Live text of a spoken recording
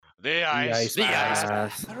The ice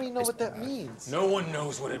bath. I don't even know what that means. No one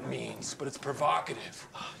knows what it means, but it's provocative.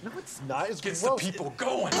 No, it's not. It's Gets gross. the people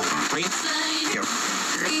going. No,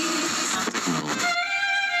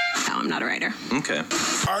 I'm not a writer. Okay.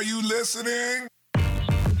 Are you listening?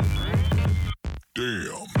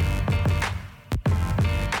 Damn.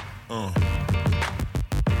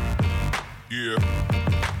 Yeah.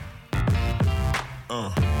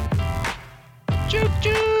 Choo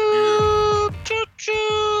choo! Choo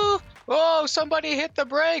choo! Oh, somebody hit the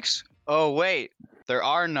brakes. Oh, wait. There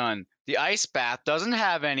are none. The ice bath doesn't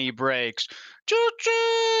have any brakes. Choo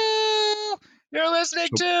choo! You're listening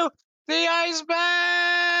to the ice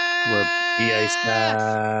bath. The ice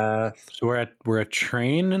bath. So we're a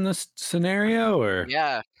train in this scenario, or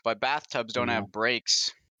Yeah, but bathtubs don't have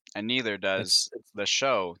brakes, and neither does the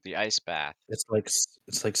show, the ice bath. It's like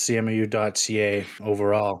CMU.ca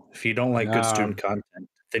overall. If you don't like good student content,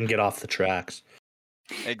 then get off the tracks.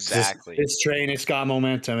 Exactly. This train, it's got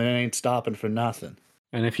momentum and it ain't stopping for nothing.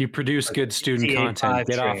 and if you produce good student content,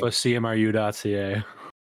 get off of CMRU.ca.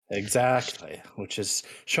 Exactly, which is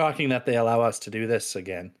shocking that they allow us to do this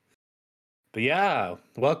again. But yeah,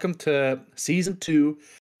 welcome to Season 2,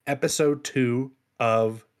 Episode 2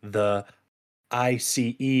 of the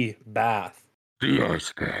ICE Bath. The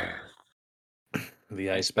ice bath. The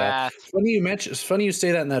ice bath. It's funny you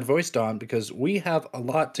say that in that voice, Don, because we have a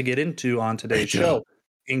lot to get into on today's show,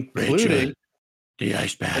 including the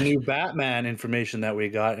ice bath. the new Batman information that we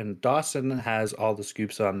got, and Dawson has all the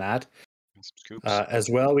scoops on that. As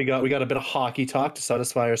well, we got a bit of hockey talk to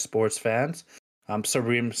satisfy our sports fans.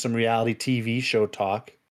 Some reality TV show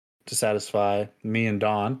talk to satisfy me and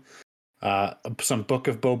Don. Some Book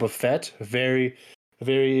of Boba Fett, very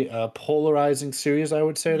polarizing series, I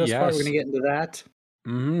would say. That's why we're going to get into that.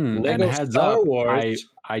 Mm-hmm. Lego And heads Star up, Wars.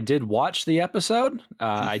 I did watch the episode.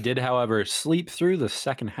 I did, however, sleep through the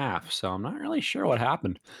second half, so I'm not really sure what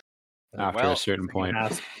happened after a certain point.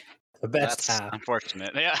 The best That's half.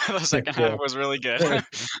 unfortunate. Yeah, the second half was really good. Second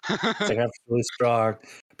half was really strong.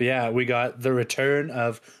 But yeah, we got the return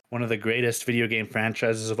of one of the greatest video game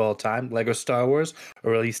franchises of all time, Lego Star Wars. A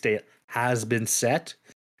release date has been set.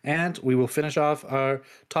 And we will finish off our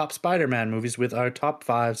top Spider-Man movies with our top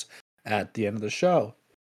 5s at the end of the show.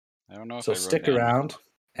 I don't know if so stick around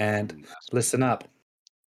and listen up.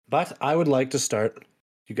 But I would like to start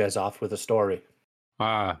you guys off with a story.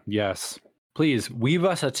 Yes. Please weave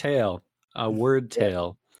us a tale, a word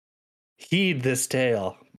tale. Heed this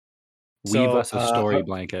tale. Weave us a story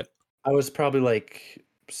blanket. I was probably like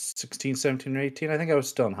 16, 17, or 18. I think I was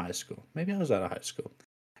still in high school. Maybe I was out of high school.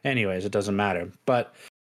 Anyways, it doesn't matter. But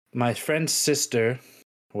my sister's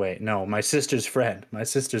friend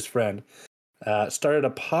started a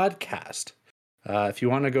podcast. If you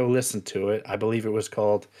want to go listen to it, I believe it was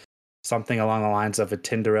called something along the lines of a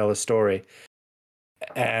Tinderella story.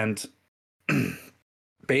 And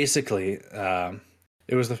basically,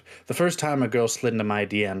 it was the first time a girl slid into my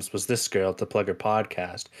DMs was this girl to plug her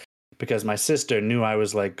podcast, because my sister knew I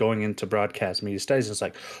was like going into broadcast media studies. And it's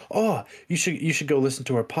like, oh, you should go listen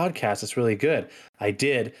to her podcast. It's really good. I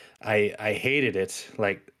did. I hated it.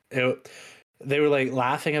 They were like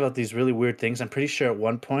laughing about these really weird things. I'm pretty sure at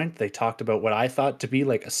one point they talked about what I thought to be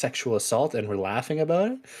like a sexual assault and were laughing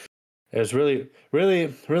about it. It was really,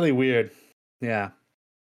 really, really weird. Yeah.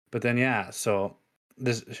 But then, yeah, so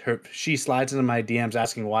she slides into my DMs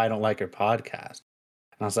asking why I don't like her podcast.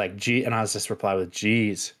 And I was like, gee, and I was just reply with,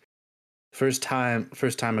 geez. First time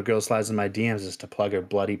a girl slides in my DMs is to plug her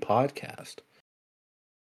bloody podcast.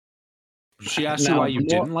 She asked you why you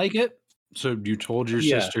didn't like it? So you told your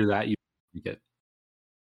sister that you didn't like it?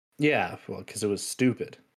 Yeah, well, because it was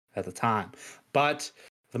stupid at the time. But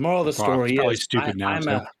the moral of the story is,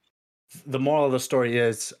 the moral of the story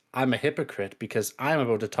is I'm a hypocrite because I'm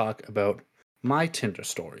about to talk about my Tinder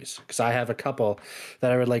stories, because I have a couple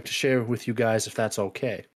that I would like to share with you guys, if that's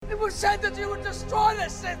okay. It was said that you would destroy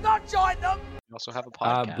this and not join them. You also have a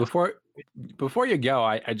podcast. Before you go,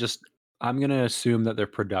 I'm gonna assume that their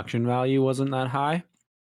production value wasn't that high,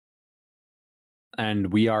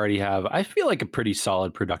 and we already have, I feel like, a pretty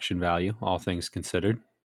solid production value, all things considered.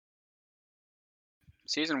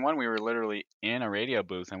 Season 1, we were literally in a radio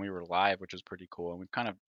booth and we were live, which was pretty cool. And we've kind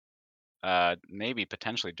of maybe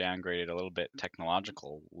potentially downgraded a little bit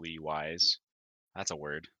technologically wise. That's a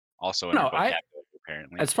word. Also in our vocabulary,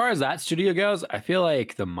 apparently. As far as that studio goes, I feel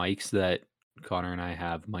like the mics that Connor and I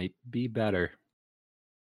have might be better.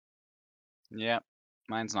 Yeah,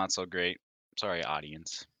 mine's not so great. Sorry,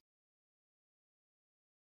 audience.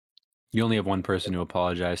 You only have one person to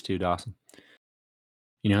apologize to, Dawson.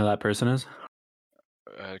 You know who that person is?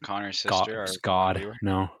 Connor's sister? It's God.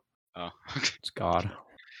 No. Oh, It's God.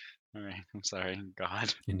 All right. I'm sorry.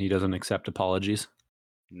 God. And he doesn't accept apologies,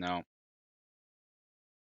 No.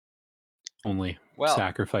 only Well,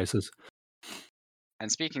 sacrifices.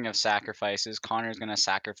 and speaking of sacrifices, Connor's going to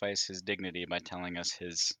sacrifice his dignity by telling us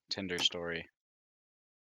his Tinder story.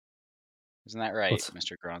 Isn't that right, Mr.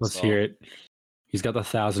 Let's Gronsthal? hear it. He's got the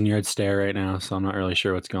 1,000-yard stare right now, so I'm not really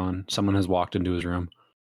sure what's going on. Someone has walked into his room.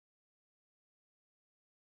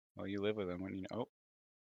 Oh, you live with him. When you know.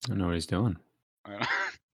 I don't know what he's doing. Oh.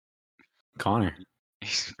 Connor.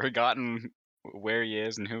 He's forgotten where he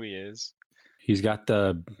is and who he is. He's got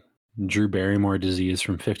the Drew Barrymore disease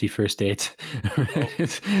from 50 First Dates.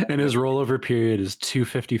 And his rollover period is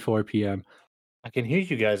 2:54 p.m. I can hear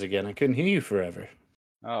you guys again. I couldn't hear you forever.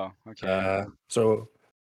 Oh, okay. So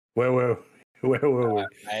where were we?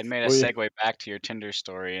 I had made a segue back to your Tinder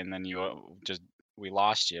story, and then we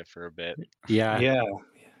lost you for a bit.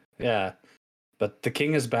 Yeah. But the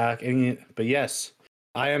king is back, but yes,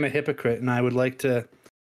 I am a hypocrite, and I would like to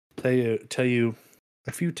tell you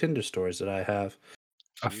a few Tinder stories that I have.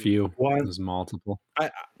 A few. One, There's multiple.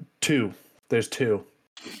 two. There's two.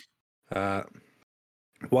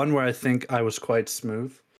 One where I think I was quite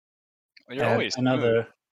smooth. Well, you're always another.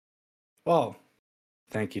 Well,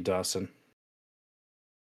 thank you, Dawson.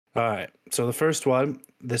 All right. So the first one,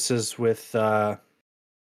 this is with. Well,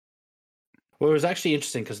 it was actually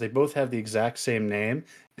interesting because they both have the exact same name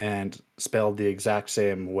and spelled the exact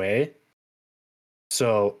same way.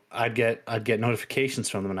 So I'd get notifications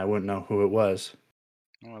from them, and I wouldn't know who it was.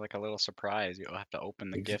 Oh, like a little surprise. You'll have to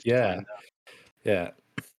open the gift. Yeah. Yeah.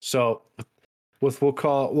 So we'll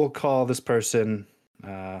call this person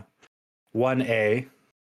 1A.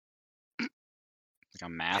 Like a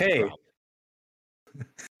math Hey. problem.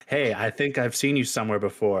 Hey, I think I've seen you somewhere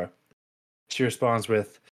before. She responds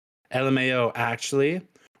with, LMAO, actually?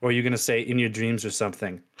 Or are you going to say in your dreams or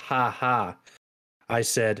something? Ha ha. I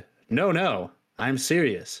said, no, I'm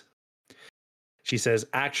serious. She says,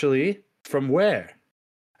 actually, from where?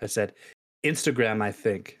 I said, Instagram, I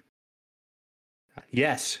think.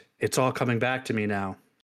 Yes, it's all coming back to me now.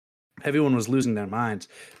 Everyone was losing their minds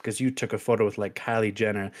because you took a photo with like Kylie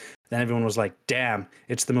Jenner. Then everyone was like, damn,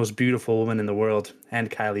 it's the most beautiful woman in the world, and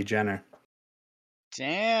Kylie Jenner.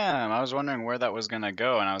 Damn, I was wondering where that was going to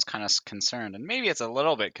go, and I was kind of concerned. And maybe it's a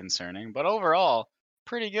little bit concerning, but overall,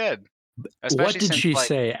 pretty good. What did she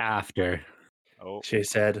say after? Oh, She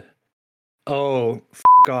said, oh,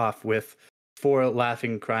 off, with 4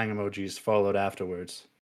 laughing, crying emojis followed afterwards.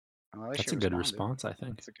 well, That's a good response, I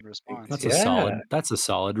think. That's a good response. That's Yeah. a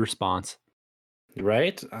solid response.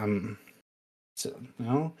 Right? Crown It's a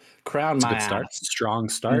my good start. ass. Strong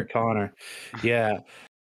start. Connor. Yeah.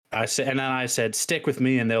 And then I said, stick with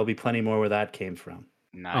me, and there'll be plenty more where that came from.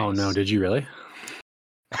 Nice. Oh no, did you really?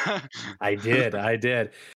 I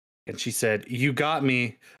did. And she said, you got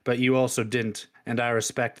me, but you also didn't, and I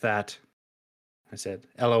respect that. I said,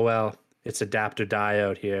 LOL, it's adapt or die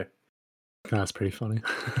out here. That's pretty funny.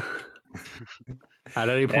 At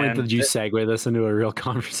any point And did you segue this into a real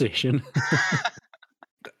conversation?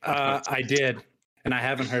 I did, and I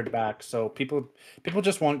haven't heard back. So people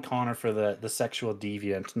just want Connor for the sexual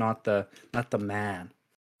deviant, not the man.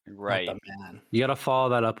 Right. Not the man. You got to follow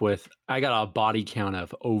that up with, I got a body count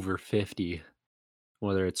of over 50,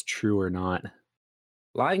 whether it's true or not.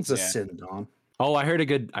 Lying's a Yeah. sin, Dom. Oh, I heard a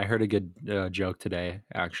good joke today,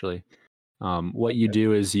 actually. What you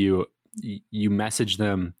do is you message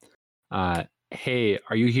them, hey,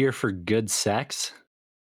 are you here for good sex?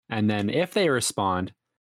 And then if they respond,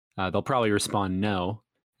 they'll probably respond no.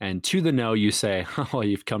 And to the no, you say, oh,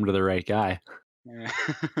 you've come to the right guy.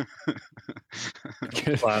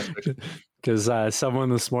 Because someone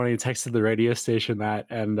this morning texted the radio station that,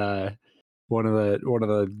 and one of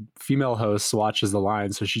the female hosts watches the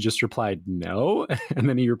line, so she just replied no, and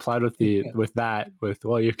then he replied with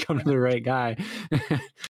well, you've come to the right guy.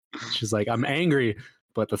 She's like, I'm angry,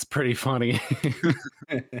 but that's pretty funny.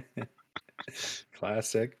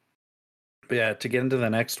 Classic. But yeah, to get into the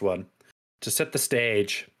next one, to set the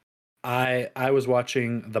stage, I was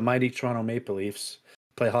watching the mighty Toronto Maple Leafs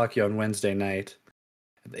play hockey on Wednesday night,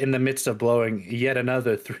 in the midst of blowing yet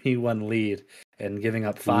another 3-1 lead and giving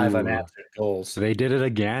up 5 unanswered goals. They did it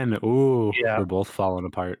again. Ooh, Yeah. They're both falling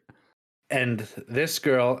apart. And this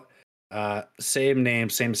girl, same name,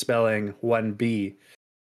 same spelling, 1B,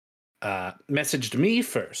 messaged me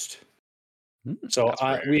first. So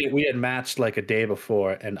we had matched like a day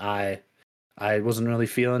before, and I wasn't really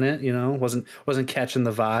feeling it, wasn't catching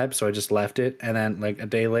the vibe, so I just left it. And then like a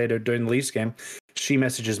day later during the Leafs game, she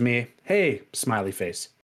messages me, hey, smiley face.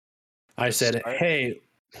 I said, hey,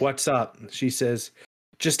 what's up? She says,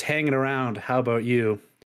 just hanging around. How about you?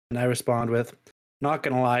 And I respond with, Not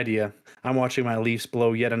gonna lie to you, I'm watching my Leafs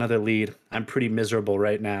blow yet another lead. I'm pretty miserable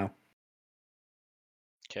right now.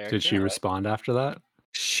 Did she respond after that?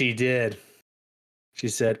 She did. She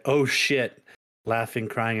said, "Oh shit." Laughing,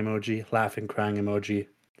 crying emoji, laughing, crying emoji,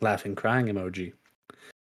 laughing, crying emoji.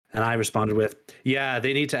 And I responded with, "Yeah,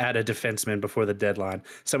 they need to add a defenseman before the deadline.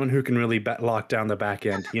 Someone who can really lock down the back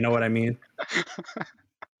end. You know what I mean?"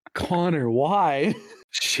 Connor, why?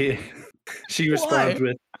 She responded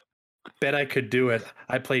with, "Bet I could do it.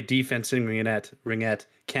 I play defense in ringette.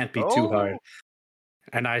 Can't be too hard."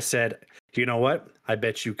 And I said, "You know what? I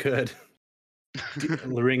bet you could.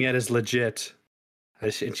 Ringette is legit."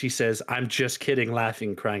 And she says, "I'm just kidding,"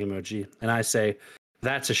 laughing, crying emoji. And I say,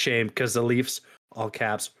 "That's a shame because the Leafs, all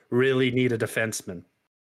caps, really need a defenseman."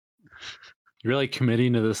 You're really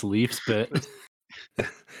committing to this Leafs bit.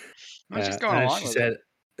 She's going along with it.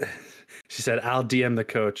 She said, "I'll DM the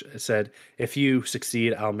coach." I said, "If you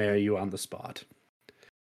succeed, I'll marry you on the spot."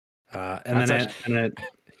 And then it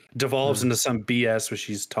devolves into some BS where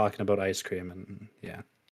she's talking about ice cream, and yeah.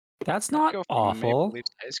 That's not Go for awful. Maple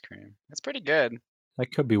Leafs ice cream. That's pretty good.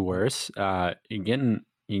 That could be worse. You're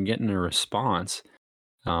getting a response.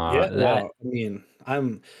 I mean,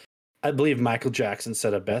 I believe Michael Jackson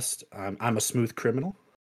said it best. I'm a smooth criminal.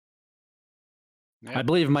 Yeah. I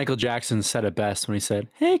believe Michael Jackson said it best when he said,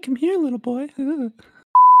 "Hey, come here, little boy."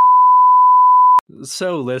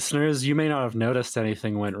 So, listeners, you may not have noticed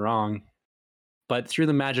anything went wrong, but through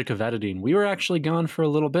the magic of editing, we were actually gone for a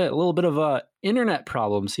little bit of internet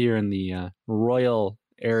problems here in the royal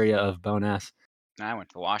area of Bowness. I went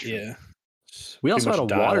to the washroom. Yeah. We Too also had a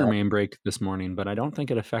much water dial-up. main break this morning, but I don't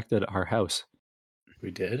think it affected our house.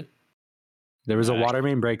 We did. There was a Nice. water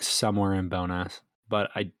main break somewhere in Bowness,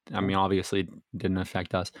 but I mean, obviously, it didn't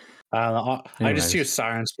affect us. I just Anyways. hear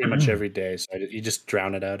sirens pretty much every day, so you just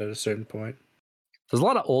drown it out at a certain point. There's a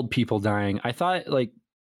lot of old people dying. I thought, like,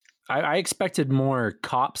 I expected more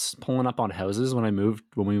cops pulling up on houses when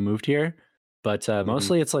we moved here, but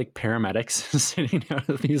mostly it's like paramedics sitting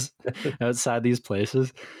outside these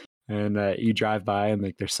places, and you drive by and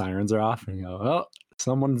like their sirens are off, and you go, "Oh,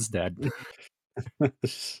 someone's dead."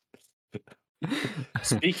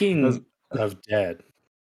 Speaking of dead,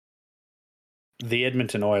 the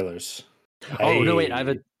Edmonton Oilers. Oh no, wait! I have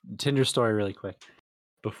a Tinder story really quick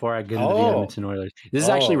before I get into the Oh. Edmonton Oilers. This is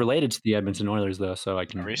actually Oh. related to the Edmonton Oilers, though, so I A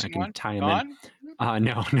can recent one? tie them Gone? in.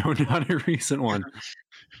 No, not a recent one.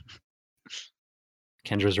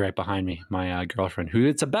 Kendra's right behind me, my girlfriend, who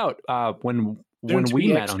it's about. When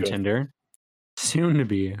we met on ex-girlfriend. Tinder, soon to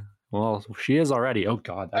be. Well, she is already. Oh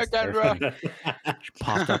God, that's terrifying. She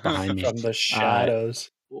popped up behind me From the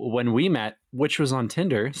shadows. when we met, which was on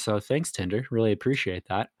Tinder. So thanks, Tinder. Really appreciate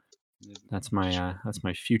that. That's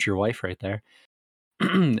my future wife right there.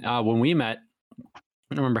 When we met,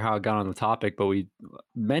 I don't remember how I got on the topic, but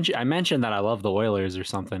I mentioned that I love the Oilers or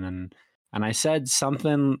something, and I said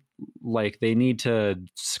something like they need to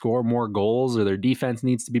score more goals or their defense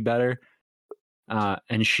needs to be better.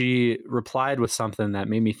 And she replied with something that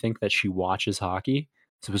made me think that she watches hockey.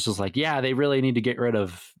 So it was just like, yeah, they really need to get rid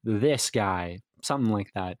of this guy, something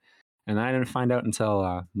like that. And I didn't find out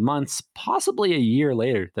until months, possibly a year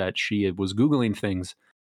later, that she was Googling things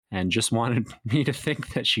and just wanted me to think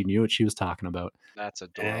that she knew what she was talking about. That's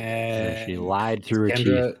adorable. And she lied through her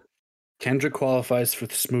teeth. Kendra qualifies for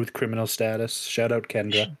the smooth criminal status. Shout out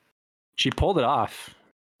Kendra. She pulled it off.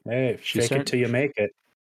 Hey, fake it till you make it.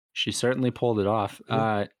 She certainly pulled it off.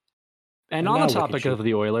 And And on now the look at topic you. of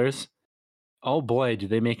the Oilers, oh boy, do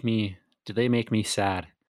they make me sad.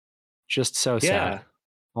 Just so Yeah. sad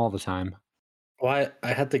all the time. Well,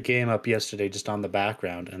 I had the game up yesterday just on the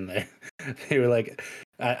background, and they were like,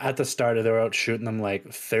 at the start, they were out shooting them like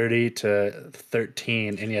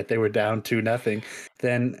 30-13, and yet they were down 2-0.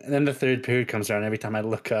 Then the third period comes around. Every time I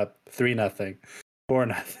look up, 3-0,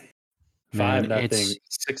 4-0, 5-0,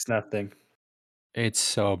 6-0. It's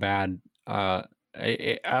so bad. I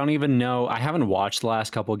don't even know. I haven't watched the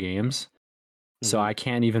last couple games, so Mhm. I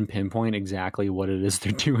can't even pinpoint exactly what it is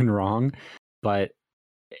they're doing wrong. But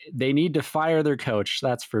they need to fire their coach.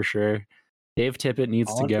 That's for sure. Dave Tippett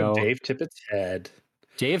needs to go. Dave Tippett's head.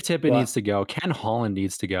 Dave Tippett Well- needs to go. Ken Holland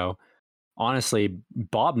needs to go. Honestly,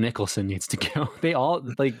 Bob Nicholson needs to go. They all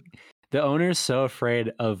like the owner's so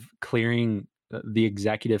afraid of clearing the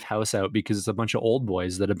executive house out because it's a bunch of old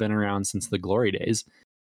boys that have been around since the glory days,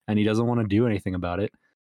 and he doesn't want to do anything about it.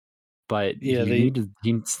 But Yeah, he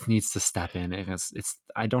needs to step in. And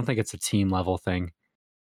I don't think it's a team level thing.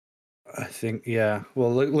 I think, yeah.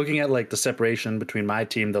 Well, looking at like the separation between my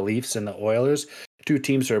team, the Leafs, and the Oilers, two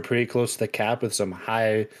teams who are pretty close to the cap with some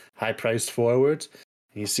high priced forwards.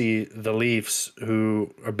 You see the Leafs,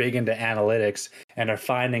 who are big into analytics and are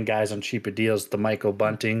finding guys on cheaper deals, the Michael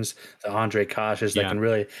Buntings, the Andre Kashes, that Yeah. can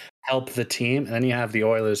really help the team. And then you have the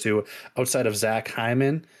Oilers, who, outside of Zach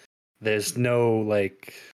Hyman, there's no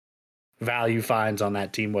like value finds on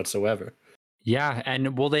that team whatsoever. Yeah,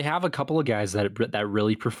 and well, they have a couple of guys that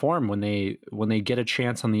really perform when they get a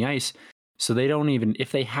chance on the ice. So they don't even,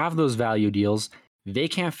 if they have those value deals, they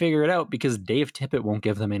can't figure it out because Dave Tippett won't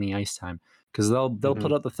give them any ice time, because they'll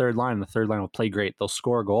put out the third line. The third line will play great. They'll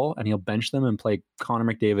score a goal, and he'll bench them and play Connor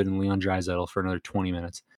McDavid and Leon Draisaitl for another 20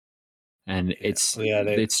 minutes. And it's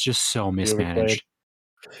just so mismanaged.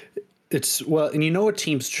 It's well, and you know what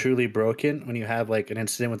team's truly broken when you have like an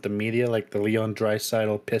incident with the media, like the Leon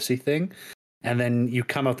Draisaitl pissy thing, and then you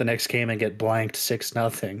come out the next game and get blanked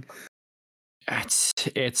 6-0.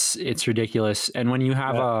 It's ridiculous. And when you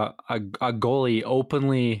have a goalie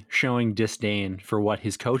openly showing disdain for what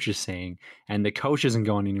his coach is saying, and the coach isn't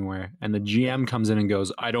going anywhere, and the GM comes in and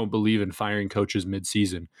goes, "I don't believe in firing coaches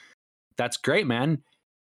mid-season." That's great, man.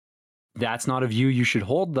 That's not a view you should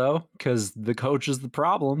hold, though, because the coach is the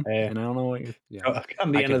problem. And I don't know what.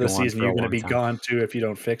 Come the end of the season, you're going to be gone too if you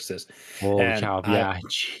don't fix this. Holy cow! Yeah.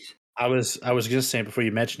 I was just saying before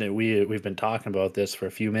you mentioned it, we've been talking about this for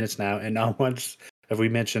a few minutes now, and not once have we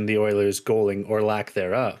mentioned the Oilers' goaling or lack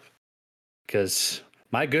thereof. Because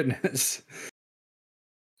my goodness,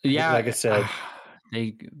 yeah, like I said,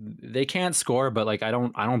 they can't score, but like I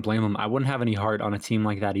don't blame them. I wouldn't have any heart on a team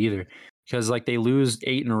like that either, because like they lose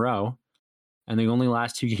 8 in a row, and the only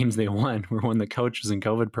last 2 games they won were when the coach was in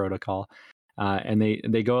COVID protocol, and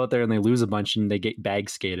they go out there and they lose a bunch and they get bag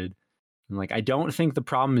skated. And like, I don't think the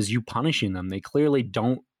problem is you punishing them. They clearly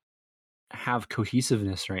don't have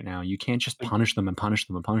cohesiveness right now. You can't just punish them and punish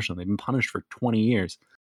them and punish them. They've been punished for 20 years.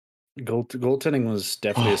 Goaltending was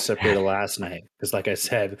definitely a separator last night. Because like I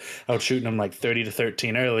said, I was shooting them like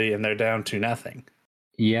 30-13 early, and they're down 2-0.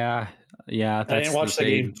 Yeah. I didn't watch the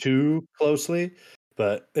game too closely,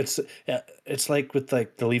 but it's like with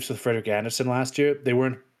like the Leafs with Frederik Andersen last year. They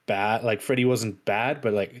weren't bad. Like Freddie wasn't bad,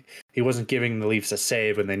 but like he wasn't giving the Leafs a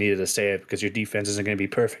save when they needed a save, because your defense isn't going to be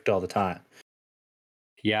perfect all the time.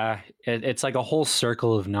 Yeah, it's like a whole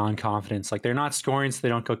circle of non-confidence. Like they're not scoring, so they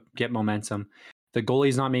don't get momentum. The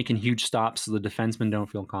goalie's not making huge stops, so the defensemen don't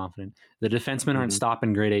feel confident. The defensemen aren't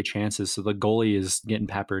stopping grade A chances, so the goalie is getting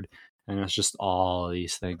peppered, and it's just all of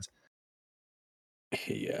these things.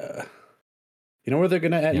 Yeah. You know where they're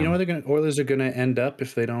gonna? You know where Oilers are gonna end up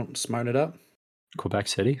if they don't smart it up? Quebec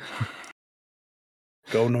City.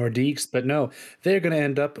 Go Nordiques, but no, they're gonna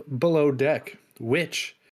end up below deck,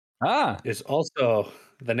 which is also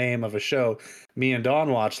the name of a show me and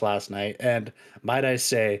Don watched last night, and might I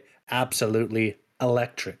say, absolutely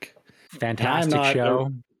electric. Fantastic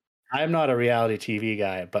show. I'm not a reality TV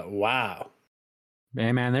guy, but wow.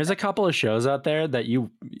 Hey man, there's a couple of shows out there that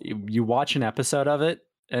you watch an episode of it,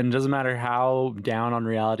 and it doesn't matter how down on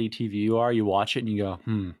reality TV you are, you watch it and you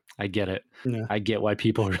go, I get it. Yeah. I get why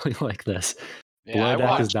people really like this. Yeah, Below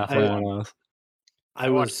Deck is definitely one of those. I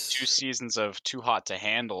watched 2 seasons of Too Hot to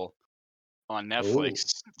Handle on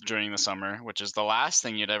Netflix during the summer, which is the last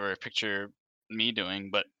thing you'd ever picture me doing.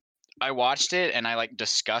 But I watched it and I like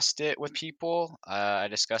discussed it with people. I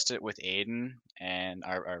discussed it with Aiden and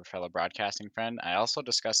our fellow broadcasting friend. I also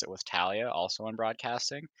discussed it with Talia, also in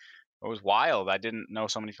broadcasting. It was wild. I didn't know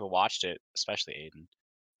so many people watched it, especially Aiden.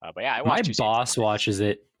 But yeah, I watched. My boss watches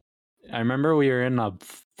it. I remember we were in a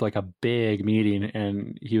big meeting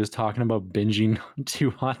and he was talking about binging Too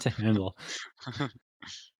Hot to Handle.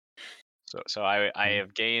 So I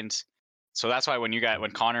have gained. So that's why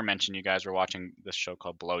when Connor mentioned you guys were watching this show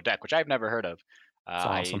called Below Deck, which I've never heard of. It's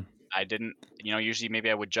awesome. I didn't, usually maybe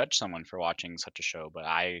I would judge someone for watching such a show, but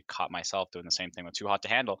I caught myself doing the same thing with Too Hot to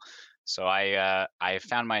Handle. So I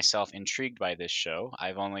found myself intrigued by this show.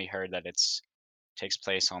 I've only heard that takes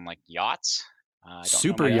place on like yachts.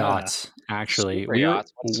 Super yachts, actually.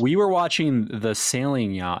 We were watching the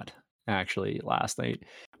sailing yacht actually last night,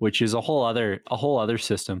 which is a whole other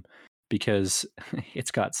system, because it's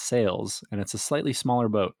got sails and it's a slightly smaller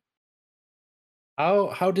boat.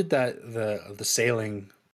 How did the sailing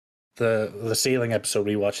episode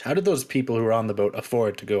we watched? How did those people who were on the boat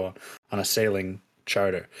afford to go on a sailing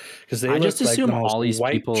charter? Because I just assume all these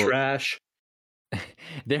people trash.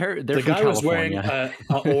 They're the guy was wearing an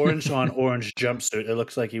orange on orange jumpsuit. It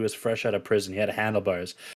looks like he was fresh out of prison. He had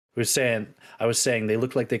handlebars. I was saying they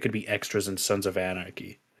look like they could be extras in Sons of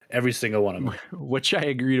Anarchy. Every single one of them. Which I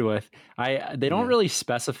agreed with. They don't really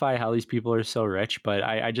specify how these people are so rich, but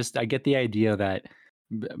I get the idea that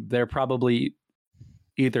they're probably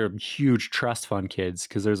either huge trust fund kids,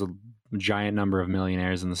 because there's a giant number of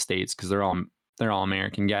millionaires in the States, because they're all they're all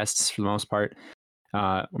American guests for the most part,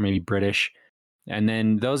 or maybe British. And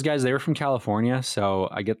then those guys, they were from California, so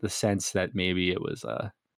I get the sense that maybe it was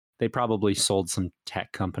they probably sold some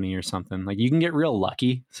tech company or something. Like you can get real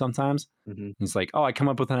lucky sometimes. Mhm. It's like, oh, I come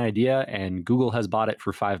up with an idea and Google has bought it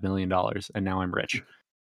for $5 million and now I'm rich.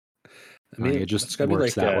 I mean, It it's just gotta be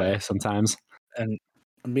works like that way sometimes. and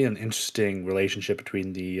it'd be an interesting relationship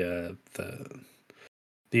between the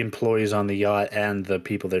employees on the yacht and the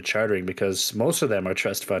people they're chartering, because most of them are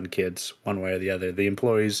trust fund kids, one way or the other. The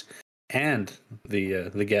employees and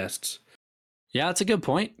the guests. Yeah, that's a good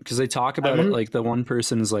point because they talk about it like the one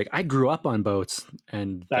person is like, I grew up on boats,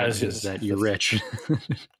 and that is that you're rich.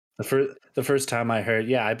 The first time I heard,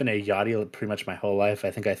 yeah, I've been a yachty pretty much my whole life.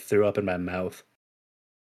 I think I threw up in my mouth.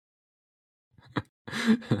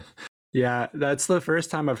 Yeah, that's the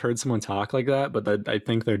first time I've heard someone talk like that, but I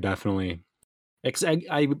think they're definitely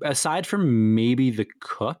aside from maybe the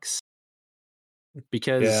cooks,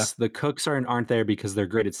 because the cooks aren't there because they're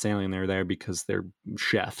great at sailing. They're there because they're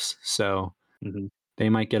chefs. So they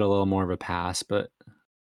might get a little more of a pass, but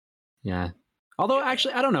yeah. Although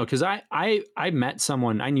actually, I don't know, because I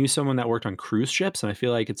knew someone that worked on cruise ships, and I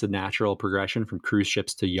feel like it's a natural progression from cruise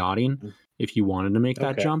ships to yachting if you wanted to make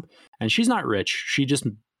that jump. And she's not rich. She just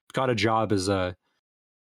got a job as a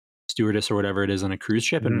stewardess or whatever it is on a cruise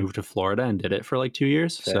ship and moved to Florida and did it for like 2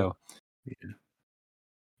 years. Fair. So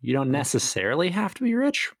you don't necessarily have to be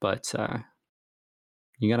rich, but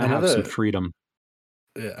you gotta have some freedom.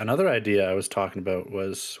 Another idea I was talking about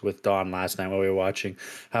was with Don last night while we were watching,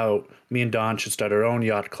 how me and Don should start our own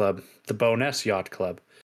yacht club, the Bowness Yacht Club,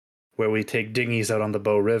 where we take dinghies out on the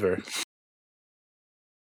Bow River.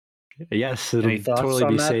 Yes, it'll totally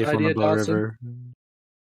be safe on the Bow River.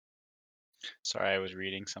 Sorry, I was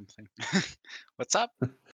reading something. What's up?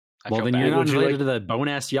 Well, then you're not invited to the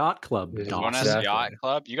Bowness Yacht Club, Dawson. Bowness Yacht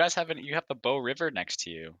Club? You guys you have the Bow River next to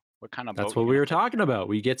you. What kind of boat? That's what we were talking about.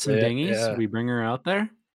 We get some dinghies. We bring her out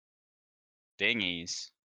there.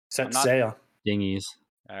 Dinghies. Set sail. Dinghies.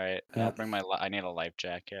 All right. I'll bring I need a life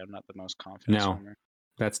jacket. I'm not the most confident swimmer.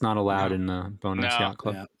 That's not allowed in the Bowness Yacht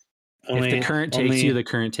Club. Yeah. If the current takes you, the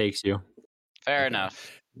current takes you. Fair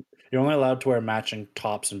enough. You're only allowed to wear matching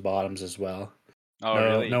tops and bottoms as well. Oh,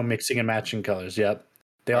 really? No mixing and matching colors. Yep.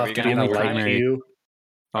 They all have to be in in a light hue.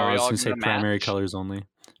 I was going to say primary colors only.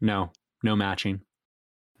 No matching.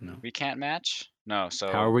 No. We can't match? No.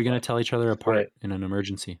 So how are we going to tell each other apart in an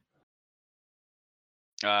emergency?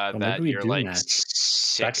 That you're like match.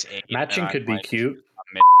 6'8". Matching could be cute.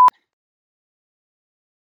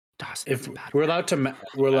 Dawson, if we're allowed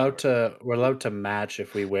to match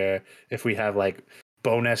if we have like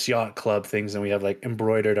Bowness Yacht Club things and we have like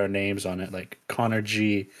embroidered our names on it, like Connor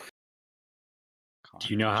G. Do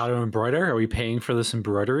you know how to embroider? Are we paying for this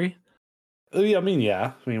embroidery? I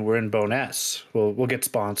mean, we're in Bowness. We'll get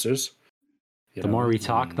sponsors. The more we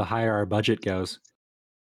talk, the higher our budget goes.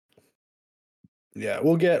 Yeah,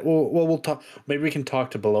 we'll talk. Maybe we can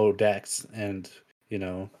talk to Below Decks and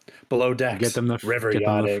Below Decks. Get them the river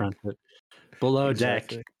yachting. Below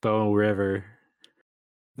Deck, Bow River,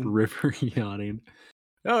 river yachting.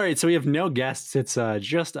 All right, so we have no guests. It's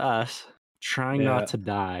just us trying not to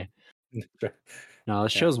die. No,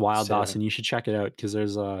 this show's wild, Dawson. You should check it out because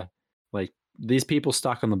there's like these people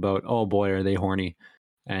stuck on the boat. Oh boy, are they horny?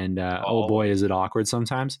 And oh boy, is it awkward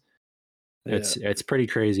sometimes. It's pretty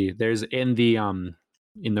crazy. There's in the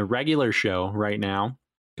regular show right now,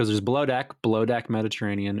 because there's Below Deck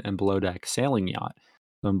Mediterranean, and Below Deck Sailing Yacht.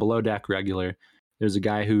 So in Below Deck regular, there's a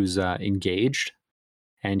guy who's engaged,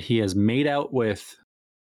 and he has made out with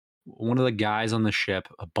one of the guys on the ship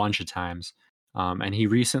a bunch of times. And he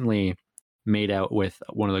recently made out with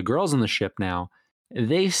one of the girls on the ship now.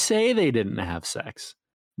 They say they didn't have sex,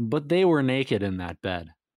 but they were naked in that bed.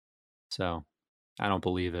 So I don't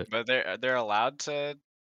believe it. But they're allowed to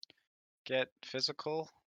get physical?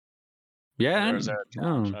 Yeah.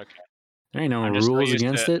 Okay. There ain't no rules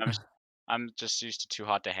against it. I'm just used to Too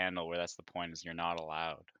Hot to Handle, where that's the point, is you're not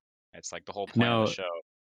allowed. It's like the whole point of the show.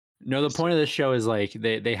 No, the point of the show is like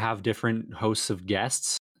they have different hosts of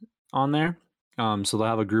guests on there. So they'll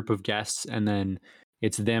have a group of guests, and then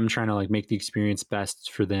it's them trying to like make the experience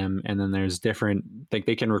best for them. And then there's different, like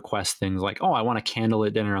they can request things like, oh, I want a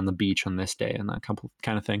candlelit dinner on the beach on this day, and that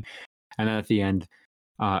kind of thing. And then at the end,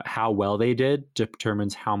 how well they did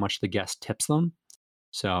determines how much the guest tips them.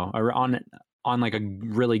 So on like a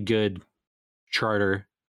really good charter,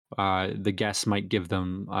 the guests might give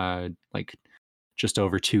them like just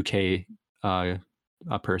over $2,000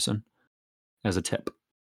 a person as a tip.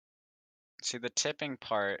 See, the tipping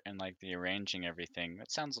part and like the arranging everything,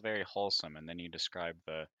 that sounds very wholesome. And then you describe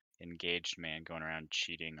the engaged man going around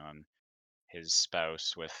cheating on his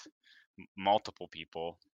spouse with multiple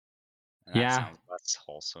people, and that Yeah. sounds less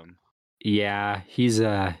wholesome. Yeah, he's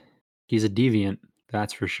a deviant,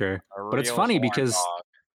 that's for sure. A But it's real funny horn because dog.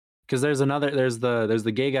 there's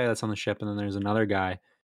the gay guy that's on the ship, and then there's another guy,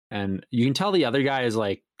 and you can tell the other guy is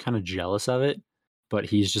like kind of jealous of it, but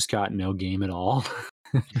he's just got no game at all.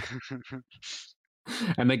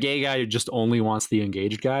 And the gay guy just only wants the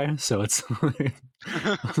engaged guy, so it's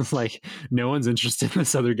it's like no one's interested in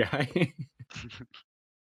this other guy. I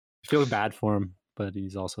feel bad for him, but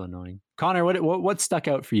he's also annoying. Connor, what stuck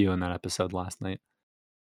out for you in that episode last night?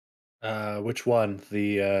 Which one?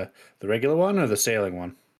 The regular one or the sailing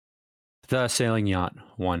one? The sailing yacht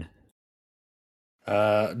one.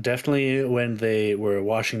 Definitely when they were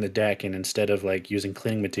washing the deck and instead of like using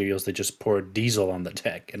cleaning materials, they just poured diesel on the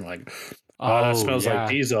deck and like, oh, that smells like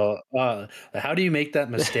diesel. How do you make that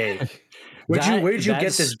mistake? Where'd you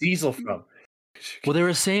get this diesel from? Well, they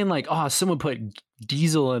were saying like, oh, someone put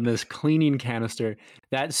diesel in this cleaning canister.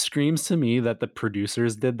 That screams to me that the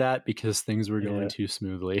producers did that because things were going too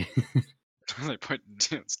smoothly. They put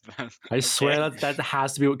I swear that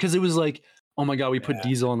has to be because it was like, oh my god, we put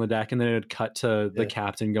diesel on the deck, and then it would cut to the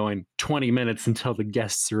captain going 20 minutes until the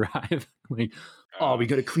guests arrive. Like, oh, we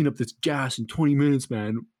got to clean up this gas in 20 minutes,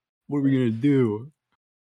 man. What are we gonna do?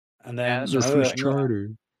 And then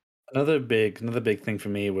another big thing for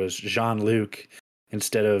me was Jean-Luc.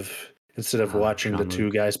 Instead of watching the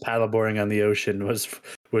two guys paddleboarding on the ocean, was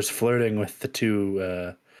flirting with the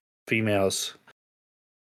two females.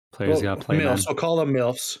 Players got played. MILFs. We'll call them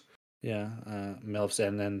MILFs. Yeah, MILFs.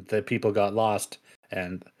 And then the people got lost,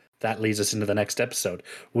 and that leads us into the next episode.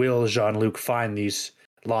 Will Jean-Luc find these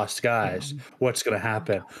lost guys? What's going to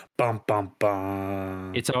happen? Bum, bum,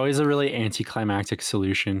 bum. It's always a really anticlimactic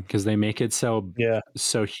solution because they make it so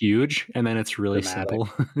huge, and then it's really simple.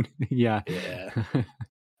 Yeah.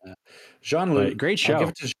 Jean-Luc, great show. I'll give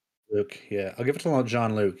it to Jean-Luc. Yeah, I'll give it to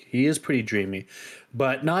Jean-Luc. He is pretty dreamy,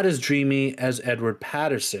 but not as dreamy as Edward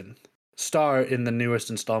Patterson, star in the newest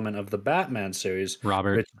installment of the Batman series.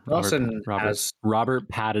 Robert Pattinson.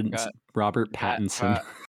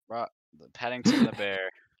 Paddington the Bear.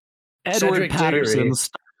 Edward Patterson,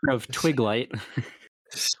 star of Twiglight.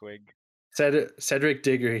 Twig. Cedric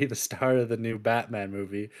Diggory, the star of the new Batman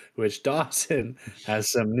movie, which Dawson has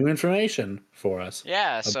some new information for us.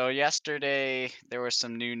 Yeah, so yesterday there was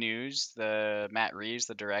some new news. Matt Reeves,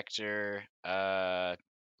 the director,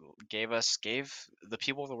 gave the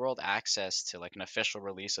people of the world access to like an official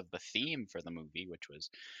release of the theme for the movie, which was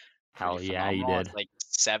hell yeah, phenomenal. he did. It's like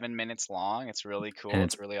 7 minutes long. It's really cool. And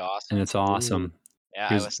it's really awesome. And it's awesome. Ooh. Yeah,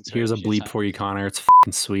 I listened to it. Here's a bleep for you, Connor. It's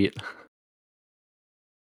fucking sweet.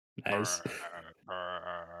 Nice.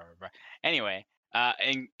 Anyway,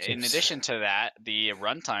 in addition to that, the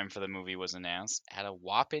runtime for the movie was announced at a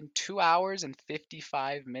whopping 2 hours and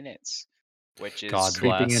 55 minutes, which is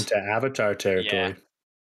creeping into Avatar territory.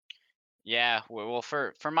 Yeah. Well,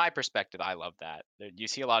 for my perspective, I love that. You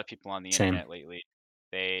see a lot of people on the internet lately.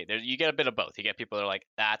 You get a bit of both. You get people that are like,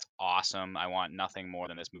 "That's awesome. I want nothing more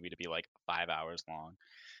than this movie to be like 5 hours long."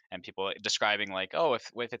 And people describing like, oh,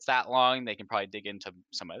 if it's that long, they can probably dig into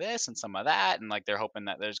some of this and some of that, and like they're hoping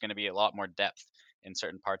that there's going to be a lot more depth in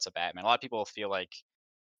certain parts of Batman. A lot of people feel like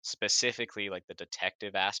specifically like the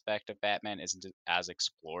detective aspect of Batman isn't as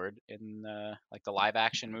explored in like the live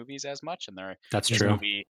action movies as much, and that's true.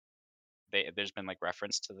 There's been like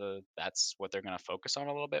reference to that's what they're going to focus on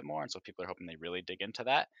a little bit more, and so people are hoping they really dig into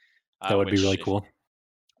that. That would be really cool.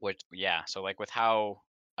 So like with how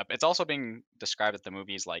it's also being described that the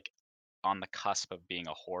movie is like on the cusp of being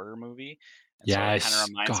a horror movie. And so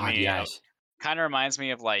it kind of reminds me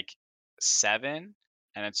of like Seven,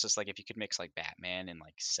 and it's just like if you could mix like Batman and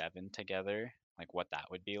like Seven together, like what that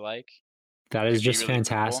would be like. That is just really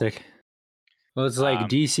fantastic. Cool. Well, it's like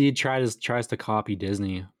DC tries to copy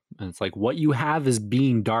Disney, and it's like what you have is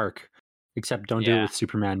being dark, except don't do it with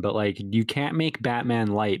Superman. But like you can't make Batman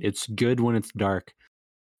light. It's good when it's dark.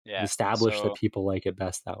 Yeah, establish that people like it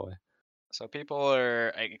best that way. So people are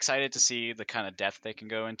excited to see the kind of depth they can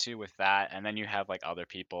go into with that, and then you have like other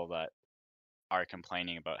people that are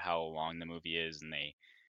complaining about how long the movie is, and they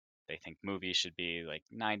think movies should be like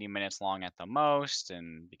 90 minutes long at the most,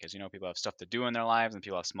 and because people have stuff to do in their lives, and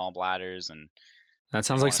people have small bladders, and that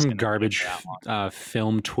sounds like some garbage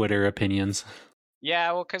film Twitter opinions.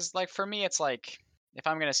 Yeah, well, because like for me, it's like if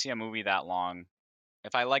I'm gonna see a movie that long.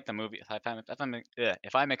 If I like the movie,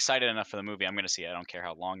 if I'm excited enough for the movie, I'm going to see it. I don't care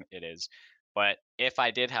how long it is. But if I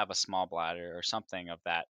did have a small bladder or something of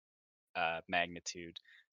that magnitude,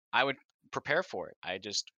 I would prepare for it. I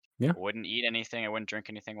just wouldn't eat anything. I wouldn't drink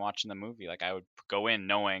anything watching the movie. Like I would go in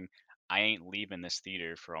knowing I ain't leaving this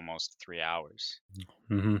theater for almost 3 hours.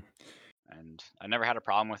 Hmm. And I've never had a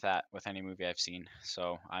problem with that with any movie I've seen.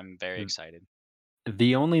 So I'm very Mm. excited.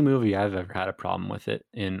 The only movie I've ever had a problem with it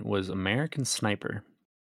in was American Sniper.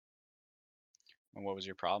 And what was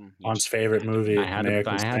your problem? You On's just favorite movie, I had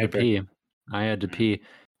American to Sniper. pee. I had to Mhm. pee.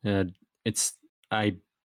 It's I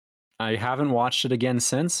haven't watched it again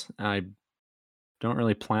since. I don't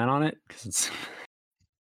really plan on it because it's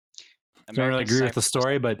don't really agree with the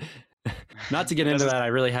story. But not to get It into doesn't. that, I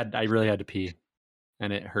really had to pee,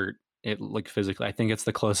 and it hurt. It like physically. I think it's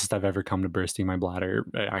the closest I've ever come to bursting my bladder.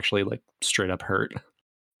 It actually like straight up hurt.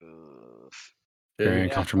 Ugh. Very Yeah,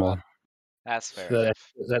 uncomfortable. That's fair that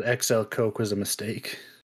enough. that XL Coke was a mistake.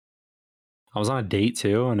 I was on a date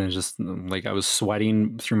too, and it just like I was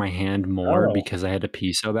sweating through my hand more Oh. because I had to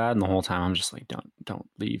pee so bad. And the whole time I'm just like, don't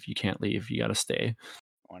leave. You can't leave. You got to stay.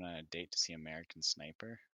 On a date to see American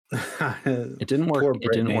Sniper. It didn't work. Poor It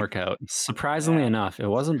didn't Brittany. work out. Surprisingly Yeah. enough, it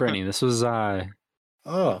wasn't Brittany. This was I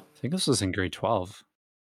Oh think this was in grade 12.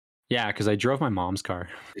 Yeah, because I drove my mom's car.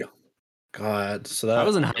 God! So I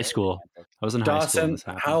was in that high school. I was in high school when Dawson. this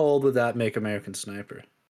happened. How old would that make American Sniper?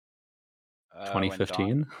 When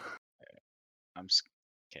 2015. I'm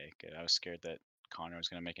okay. Good. I was scared that Connor was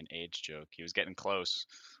gonna make an age joke. He was getting close.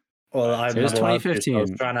 Well, But- I'm It was not allowed to, so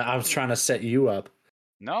 2015. I was trying to set you up.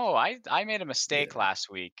 No, I made a mistake last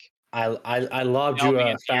week. I lobbed you Delving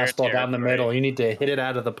a into your fastball down the territory. middle. You need to hit it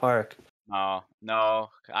out of the park. No,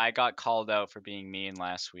 I got called out for being mean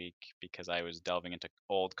last week because I was delving into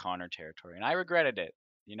old Connor territory, and I regretted it.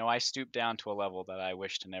 You know, I stooped down to a level that I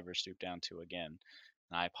wish to never stoop down to again.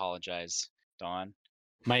 And I apologize, Don.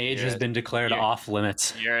 My age You're has as- been declared you're- off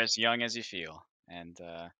limits, You're as young as you feel, and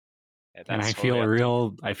that's and I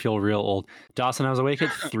totally feel real old. Dawson, I was awake at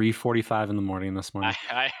 3:45 in the morning this morning.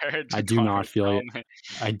 I heard. I do Connor not feel tell it. me-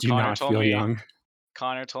 I do Connor not told feel me- young.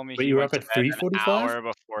 Connor told me Wait, he you were went up to at bed an 3:45? hour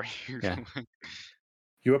before you. Yeah.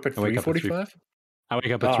 You up at I wake up at 3:45? I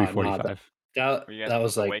wake up at Oh, no, 3:45. That Were you guys that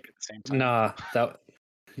was both like awake at the same time? nah. That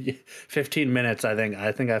 15 minutes. I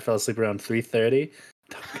think I fell asleep around 3:30.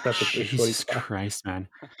 Got up at Jesus 3:45. Christ, man!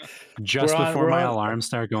 Just We're on- before we're my on- alarm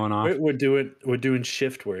start going off. We're doing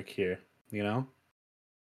shift work here. You know,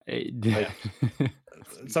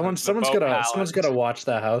 someone's boat gotta watch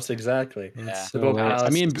that house. Exactly. Yeah. The boat So, palace I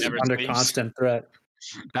mean, is never under sleeps. constant threat.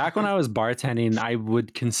 back when I was bartending, I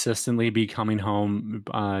would consistently be coming home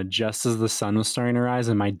just as the sun was starting to rise,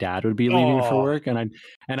 and my dad would be leaving for Oh. work, and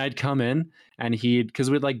I'd come in, and because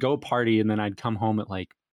we'd like go party, and then I'd come home at like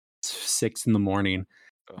 6 in the morning,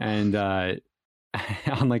 Ugh. and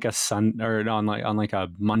on like a on like a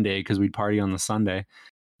Monday because we'd party on the Sunday.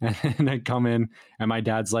 And I'd come in, and my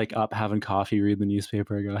dad's like up having coffee, read the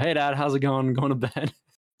newspaper. I go, "Hey, Dad, how's it going? I'm going to bed,"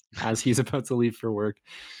 as he's about to leave for work.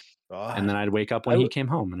 And then I'd wake up when he came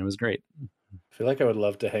home, and it was great. I feel like I would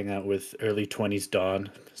love to hang out with early 20s Dawn.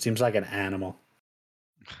 Seems like an animal.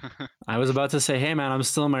 I was about to say, "Hey, man, I'm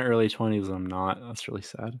still in my early 20s." I'm not. That's really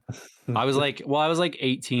sad. I was like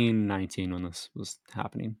 18, 19 when this was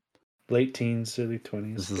happening. Late teens, early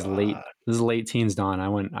 20s. This is God. late. This is late teens, Dawn.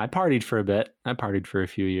 I partied for a bit. I partied for a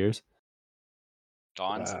few years.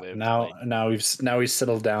 Don's Wow. lived. Now he's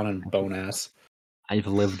settled down in bone ass. I've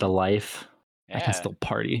lived a life. I Yeah. can still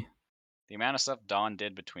party. The amount of stuff Don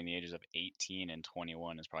did between the ages of 18 and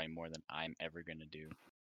 21 is probably more than I'm ever gonna do.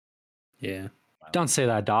 Yeah. Don't say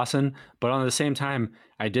that, Dawson. But on the same time,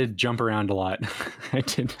 I did jump around a lot. I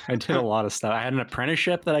did a lot of stuff. I had an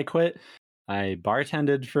apprenticeship that I quit. I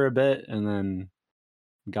bartended for a bit, and then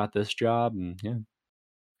got this job. And yeah,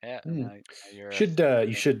 Yeah. Hmm. now you're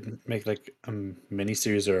You should make like a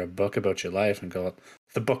miniseries or a book about your life and call it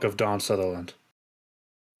The Book of Dawn Sutherland.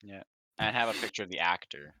 and have a picture of the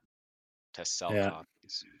actor to sell Yeah.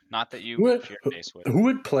 copies. Not that you Who would, fear face with. who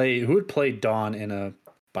would play Dawn in a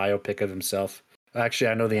biopic of himself? Actually,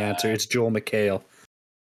 I know the answer. It's Joel McHale.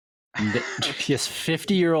 Yes,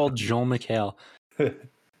 50-year-old Joel McHale.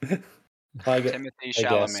 Timothy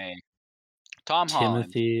Chalamet. Tom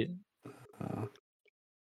Holland. Timothy.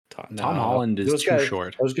 Tom Holland is too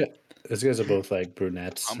short. Those guys are both like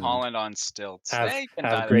brunettes. Tom and Holland on stilts. have They can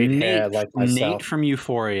have die great like- hair like myself. Nate from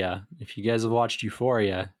Euphoria. If you guys have watched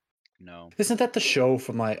Euphoria, No. Isn't that the show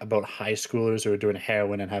from like about high schoolers who are doing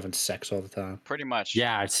heroin and having sex all the time? Pretty much.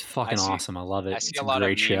 yeah, it's fucking see- awesome. I love it. I see It's a lot of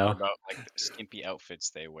great memes show. about like the skimpy outfits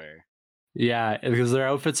they wear. Yeah, because their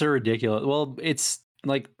outfits are ridiculous. Well, it's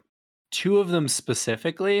like two of them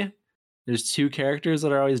specifically. There's two characters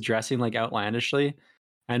that are always dressing like outlandishly,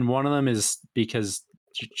 and one of them is because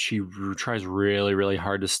she tries really, really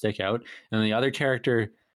hard to stick out, and the other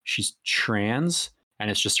character, she's trans, and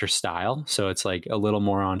it's just her style, so it's like a little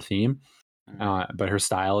more on theme. But her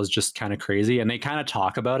style is just kind of crazy, and they kind of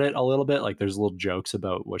talk about it a little bit. Like there's little jokes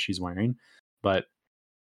about what she's wearing, but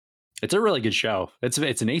it's a really good show. It's an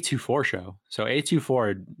A24 show, so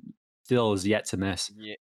A24 still is yet to miss.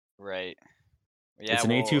 Yeah, right. Yeah, It's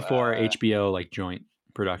an A24 HBO like joint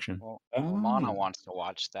production. Well, Mana wants to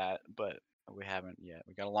watch that, but we haven't yet.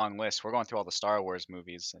 We got a long list. We're going through all the Star Wars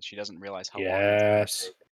movies, and she doesn't realize how long it's gonna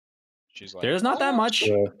take. She's like, there's not that much.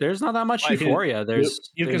 Yeah. There's not that much Well, Euphoria.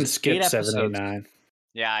 You can skip 8 7, 8, episodes. 9.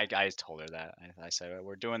 Yeah, I told her that. I said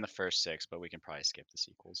we're doing the first 6, but we can probably skip the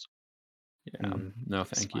sequels. Yeah, no,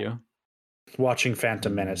 thank you. Watching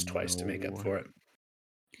Phantom Menace twice to make up for it.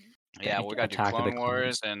 Yeah, we got to do Attack of the Clone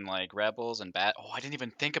Wars Clones. and like Rebels and Bad. Oh, I didn't even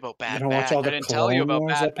think about Bad gonna watch Batch. all I the didn't tell you Clone about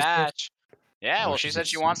Wars Bad episodes? Batch. Yeah, Oh, well, she she's said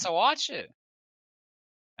she insane. wants to watch it.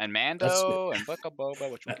 And Mando and Book of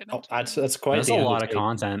Boba, which we can. That's quite That's the a lot of undertaking.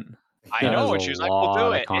 content. I That know, is and a she was like, "We'll do lot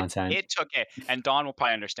of it." content. It took it, and Dawn will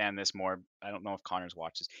probably understand this more. I don't know if Connors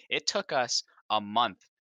watches. It took us a month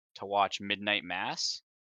to watch Midnight Mass,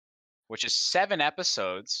 which is 7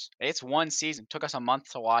 episodes. It's one season. It took us a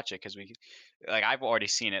month to watch it because I've already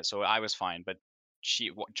seen it, so I was fine. But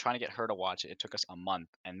trying to get her to watch it, it took us a month.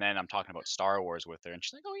 And then I'm talking about Star Wars with her, and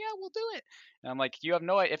she's like, "Oh yeah, we'll do it." And I'm like, "You have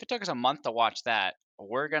no idea. If it took us a month to watch that,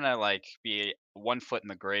 we're gonna like be 1 foot in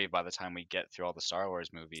the grave by the time we get through all the Star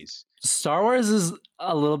Wars movies." Star Wars is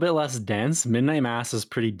a little bit less dense. Midnight Mass is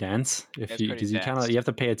pretty dense It's you pretty because dense. you have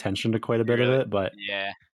to pay attention to quite a bit Really? of it. But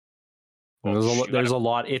Yeah. there's a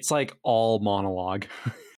lot. It's like all monologue.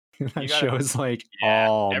 That show is like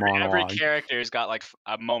all every monologue. character's got like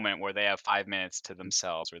a moment where they have 5 minutes to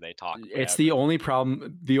themselves where they talk. It's the only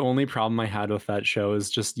problem. The only problem I had with that show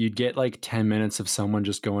is just you'd get like 10 minutes of someone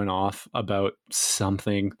just going off about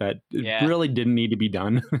something that really didn't need to be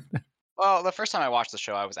done. Well, the first time I watched the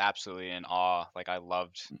show, I was absolutely in awe. Like I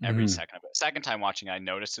loved every second of it. Second time watching, I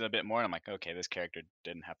noticed it a bit more, and I'm like, okay, this character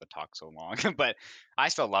didn't have to talk so long. But I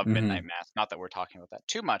still love Midnight Mass. Not that we're talking about that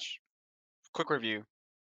too much. Quick review.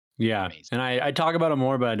 Yeah, Amazing. and I talk about it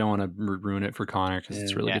more, but I don't want to ruin it for Connor because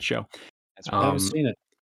it's a really good show. I haven't seen it.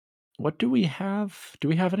 What do we have? Do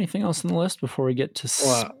we have anything else on the list before we get to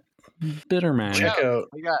Bitterman?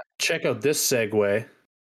 Check out this segue.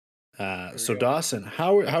 So Dawson,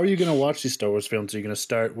 how are you going to watch these Star Wars films? Are you going to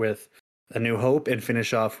start with A New Hope and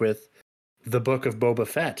finish off with The Book of Boba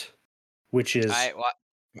Fett, which is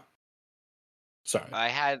sorry. I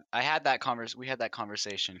had that we had that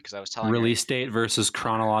conversation because I was telling Release date versus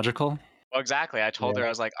chronological. Well, exactly. I told her, I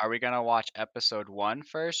was like, "Are we gonna watch episode 1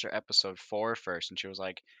 first or episode 4 first?" And she was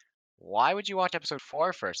like, "Why would you watch episode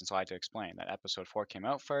 4 first?" And so I had to explain that episode 4 came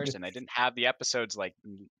out first, and they didn't have the episodes like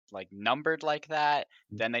numbered like that.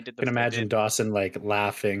 Then they did the. I can imagine Dawson like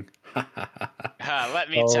laughing. Let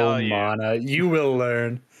me tell you, Mana, you will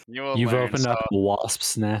learn. You've opened up a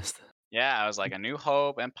wasp's nest. Yeah, I was like, A New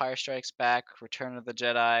Hope, Empire Strikes Back, Return of the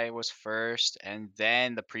Jedi was first, and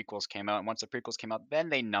then the prequels came out. And once the prequels came out, then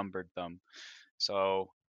they numbered them.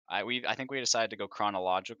 So I think we decided to go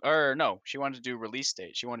chronological. Or no, she wanted to do release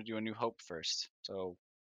date. She wanted to do A New Hope first. So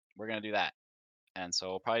we're gonna do that. And so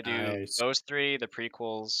we'll probably do those 3, the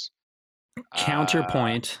prequels.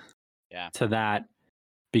 Counterpoint to that,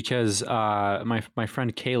 because my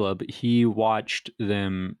friend Caleb, he watched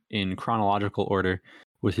them in chronological order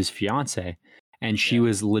with his fiance, and she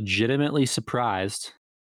was legitimately surprised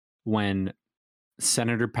when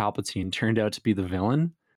Senator Palpatine turned out to be the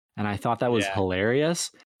villain, and I thought that was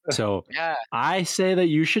hilarious. So I say that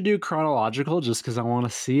you should do chronological just because I want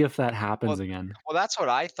to see if that happens again. Well, that's what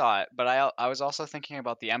I thought, but I was also thinking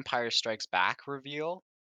about the Empire Strikes Back reveal,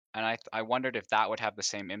 and I wondered if that would have the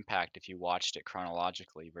same impact if you watched it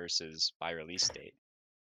chronologically versus by release date.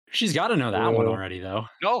 She's got to know that one already, though.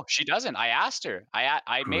 No, she doesn't. I asked her.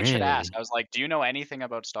 I made sure to ask. I was like, "Do you know anything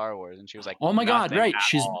about Star Wars?" And she was like, "Oh my god, right?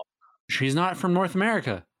 She's not from North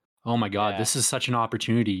America." Oh my god, this is such an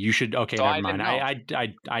opportunity. You should. Okay, So never mind.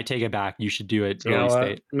 I take it back. You should do it. You know release what?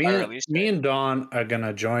 date. Me and Dawn are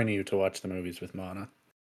gonna join you to watch the movies with Mana.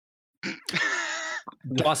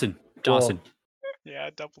 Dawson. Yeah,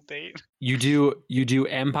 double date. You do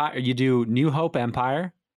Empire. You do New Hope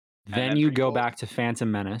Empire. Then you go back to Phantom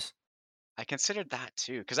Menace. I considered that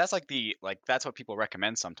too, because that's like that's what people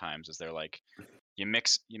recommend sometimes. Is they're like, you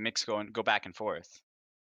mix go back and forth.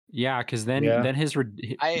 Yeah, because then his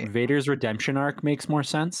Vader's redemption arc makes more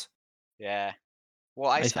sense. Yeah.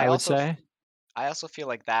 Well, I would say. I also feel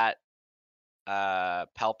like that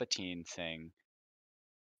Palpatine thing,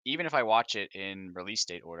 even if I watch it in release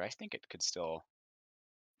date order, I think it could still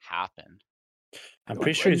happen. I'm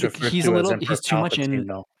pretty sure he's too much in.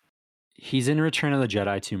 Though. He's in Return of the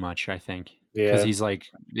Jedi too much, I think. Because he's like,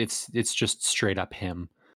 it's just straight up him.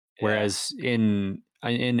 Whereas in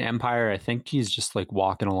Empire, I think he's just like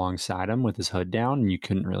walking alongside him with his hood down, and you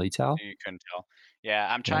couldn't really tell. You couldn't tell. Yeah,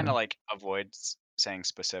 I'm trying Yeah. to like avoid saying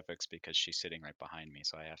specifics because she's sitting right behind me,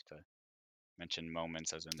 so I have to mention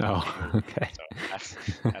moments as in the Oh, movie. okay.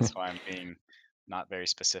 So that's why I'm being not very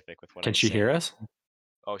specific with what Can I she say. hear us?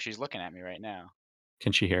 Oh, she's looking at me right now.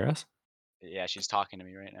 Can she hear us? Yeah, she's talking to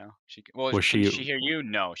me right now. Well, Was can she? she hear you?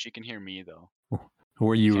 No, she can hear me though.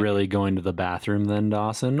 Were you Can't- really going to the bathroom then,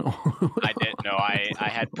 Dawson? I did. No, I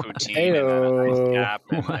had poutine and an ice Heyo. cap,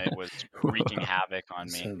 and it was wreaking havoc on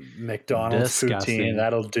me. Some McDonald's Disgusting. poutine,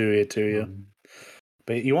 that'll do it to you.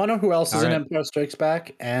 But you want to know who else is All in right. Empire Strikes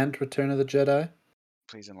Back and Return of the Jedi?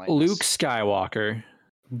 Please enlighten Luke us. Skywalker.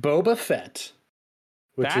 Boba Fett.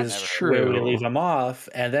 Which That's is true. where we leave him off,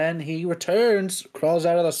 and then he returns, crawls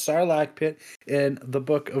out of the Sarlacc pit in the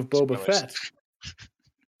book of Boba Spoilers. Fett.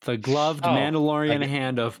 The gloved Oh, Mandalorian okay.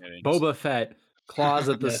 hand of Kidding. Boba Fett, claws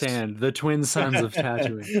at the Yes. sand, the twin sons of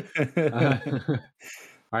Tatooine.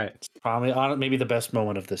 All right. It's probably maybe the best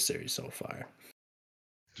moment of this series so far.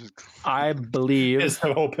 I believe Is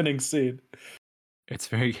the opening scene.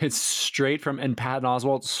 it's straight from, and Patton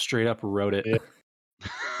Oswalt straight up wrote it. Yeah.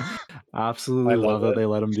 Absolutely I love love that it. they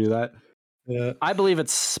let him do that. Yeah. I believe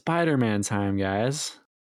it's Spider-Man time, guys.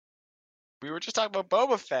 We were just talking about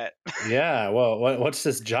Boba Fett. Yeah. Well, what's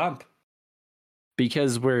this jump?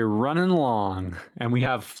 Because we're running along and we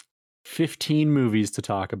have 15 movies to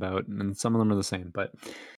talk about, and some of them are the same, but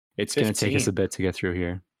it's going to take us 15. a bit to get through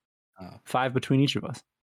here. Oh. 5 between each of us.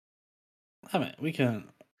 I mean, we can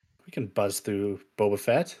buzz through Boba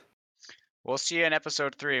Fett. We'll see you in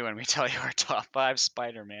episode 3 when we tell you our top 5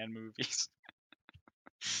 Spider-Man movies.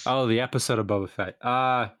 Oh, the episode of Boba Fett.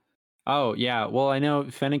 Oh, yeah. Well, I know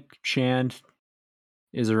Fennec Shand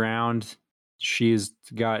is around. She's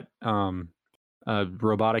got a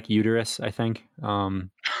robotic uterus, I think.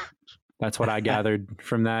 That's what I gathered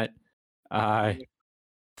from that.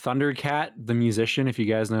 Thundercat, the musician, if you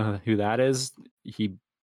guys know who that is, he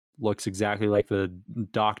looks exactly like the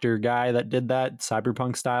doctor guy that did that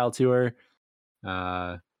cyberpunk style tour.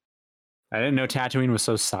 I didn't know Tatooine was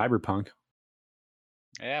so cyberpunk.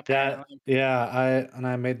 Yeah, apparently. Yeah.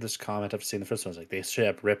 I made this comment. I've seen the first one. I was like, they straight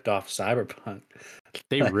up ripped off Cyberpunk.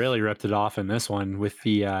 They really ripped it off in this one with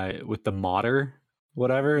the modder,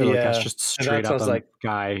 whatever. Like that's Yeah, just and straight that's up what I was a like,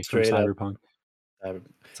 guy from straight up. Cyberpunk.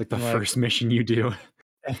 It's like the I'm like, first mission you do.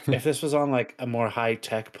 if this was on like a more high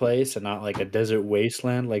tech place and not like a desert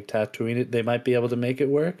wasteland like Tatooine, they might be able to make it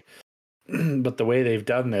work. But the way they've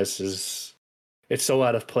done this is, it's so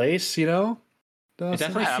out of place, you know. It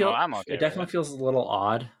definitely, I'm okay it with definitely that. feels a little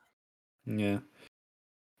odd. Yeah.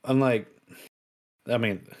 Unlike, I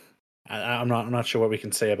mean, I'm not sure what we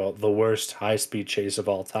can say about the worst high speed chase of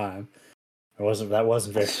all time. That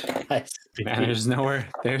wasn't very high speed. Man, there's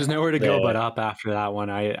nowhere to go but up after that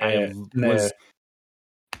one. I was.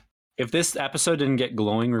 If this episode didn't get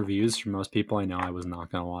glowing reviews from most people I know, I was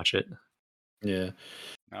not gonna watch it. Yeah.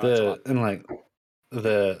 No, that's a lot. And like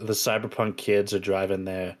the cyberpunk kids are driving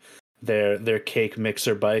their cake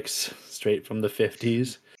mixer bikes straight from the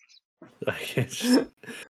 50s. Like it's just,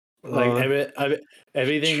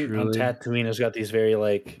 everything truly. on Tatooine has got these very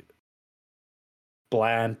like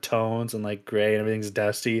bland tones and like gray and everything's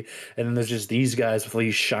dusty, and then there's just these guys with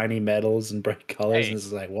these shiny metals and bright colors, Hey. and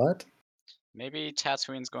it's like, what? Maybe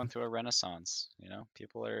Tatooine's going through a renaissance. You know,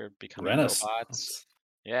 people are becoming Renaissance. robots.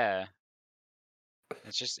 Yeah,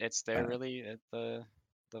 they're really the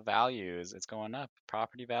values. It's going up,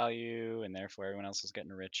 property value, and therefore everyone else is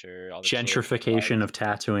getting richer. All the kids, Gentrification of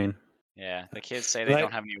Tatooine. yeah, the kids say they Like-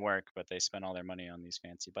 don't have any work, but they spend all their money on these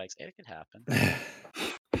fancy bikes. It could happen.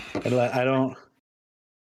 I don't.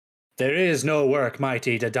 There is no work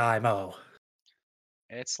mighty to Daimo.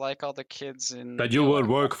 It's like all the kids in That you would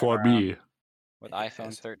work for me. with iPhone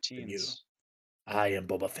Yes, you. 13s. I am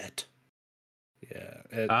Boba Fett.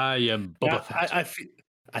 Yeah. I am Boba Fett. I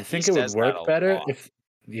think He it would says that work a better lot.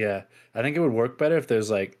 I think it would work better if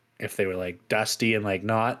they were like dusty and like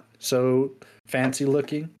not so fancy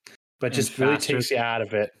looking, but And just really faster. takes you out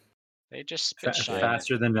of it. They just spit shine.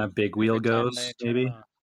 Faster than a big wheel every time goes, they turn maybe.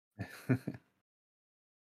 on.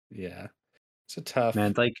 Yeah, it's a tough.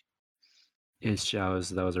 Man, like,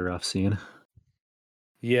 that was a rough scene.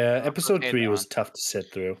 Yeah, episode okay, 3 was Don. tough to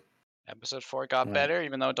sit through. Episode 4 got Right. better,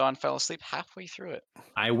 even though Dawn fell asleep halfway through it.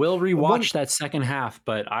 I will rewatch One- that second half,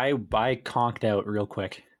 but I conked out real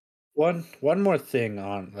quick. One more thing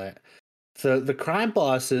on that. The crime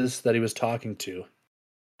bosses that he was talking to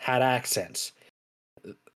had accents.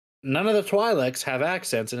 None of the Twi'leks have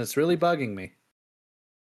accents, and it's really bugging me.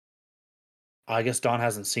 I guess Dawn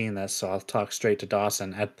hasn't seen this, so I'll talk straight to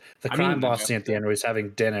Dawson. At the I crime mean- boss scene at the end where he's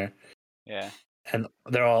having dinner, Yeah. and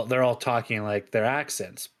they're all talking like their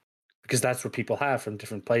accents, because that's what people have from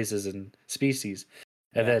different places and species.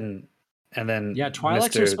 And Yeah. then Yeah,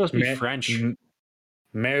 Twi'leks are supposed to be French.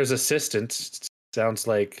 Mayor's assistant sounds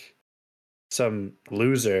like some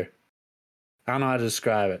loser. I don't know how to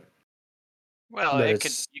describe it. Well, But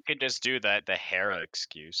you could just do that the Hera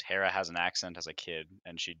excuse. Hera has an accent as a kid,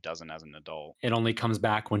 and she doesn't as an adult. It only comes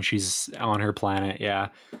back when she's on her planet. Yeah.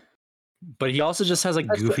 But he also just has a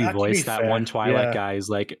That's- goofy to be voice. That fair, one Twi'lek yeah. guy is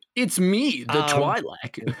like, "It's me, the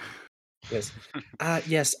Twi'lek." Yes.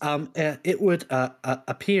 Yes. It would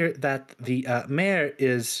appear that the mayor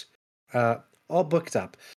is all booked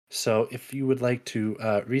up. So if you would like to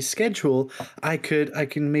reschedule, I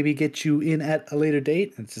can maybe get you in at a later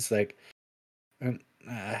date. It's just like,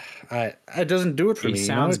 it doesn't do it for He me.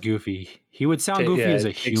 sounds goofy. He would sound goofy as a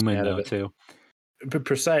it takes me human out of though it. too. But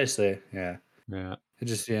precisely, yeah. Yeah. It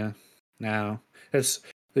just no. It's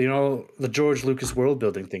the George Lucas world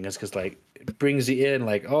building thing is because like it brings you in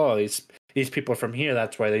like, oh, these people are from here,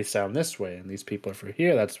 that's why they sound this way, and these people are from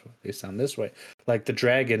here, that's why they sound this way. Like the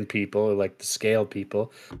dragon people, or like the scale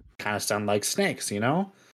people, kind of sound like snakes,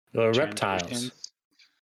 or reptiles. Translations.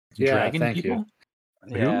 Yeah, Dragon thank people?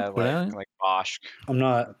 you. Yeah, Who? What? like Bosch. I'm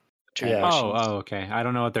not. Yeah, Oh, okay. I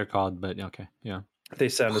don't know what they're called, but okay. Yeah. they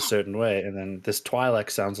sound a certain way, and then this Twi'lek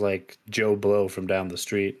sounds like Joe Blow from down the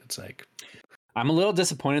street. It's like, I'm a little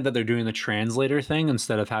disappointed that they're doing the translator thing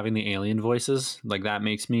instead of having the alien voices. Like that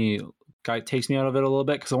takes me out of it a little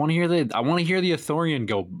bit because I want to hear the Ithorian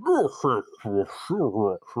go.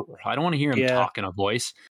 I don't want to hear him talk in a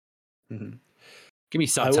voice. mhm. Give me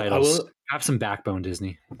subtitles. will- Have some backbone,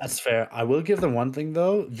 Disney. That's fair. I will give them one thing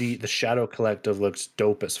though. The Shadow Collective looks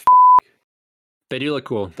dope as. They do look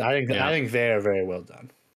cool. I think they are very well done,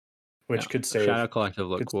 which Yeah. could save Shadow Collective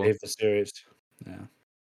look cool. save the series. Yeah.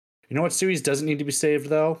 You know what series doesn't need to be saved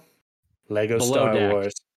though? Lego Below Star Deck.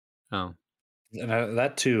 Wars. Oh, And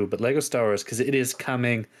that too, but Lego Star Wars because it is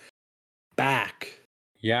coming back.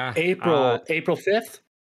 yeah. April 5th.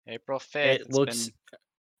 April 5th. It looks.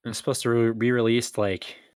 It's supposed to be released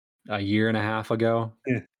like a year and a half ago.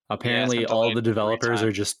 Yeah. Apparently, it's been all delayed the 3 developers are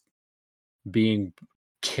times. just being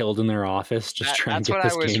killed in their office, just trying That's to get what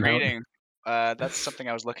this I was game out. reading. That's something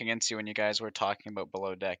I was looking into when you guys were talking about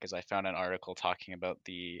Below Deck, is I found an article talking about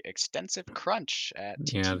the extensive crunch at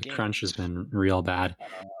TT Yeah, the Games. crunch has been real bad.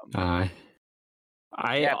 Um,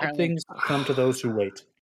 I All things come to those who wait.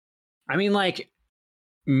 I mean, like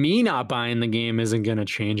me not buying the game isn't gonna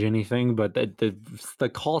change anything, but the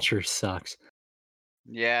culture sucks.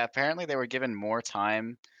 yeah, apparently they were given more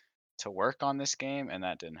time to work on this game, and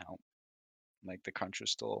that didn't help. Like the crunch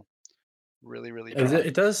was still really, really bad.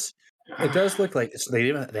 It does look like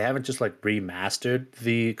they haven't just like remastered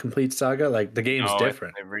the complete saga. Like the game's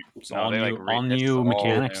different. It's all new all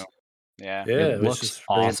mechanics. new. Yeah. Yeah, It which looks is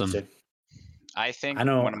really awesome. interesting. I think I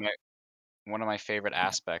know. one of my favorite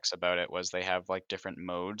aspects about it was they have like different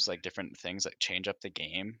modes, like different things that change up the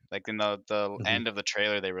game. Like in the end of the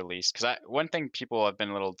trailer they released, because one thing people have been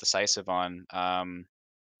a little decisive on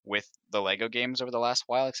with the Lego games over the last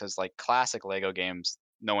while, it says like classic Lego games,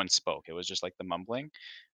 no one spoke. It was just like the mumbling.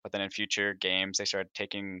 But then in future games, they started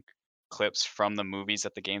taking clips from the movies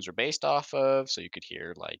that the games were based off of, so you could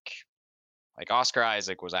hear like Oscar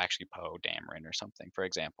Isaac was actually Poe Dameron or something, for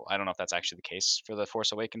example. I don't know if that's actually the case for the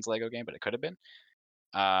Force Awakens Lego game, but it could have been.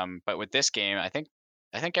 But with this game, I think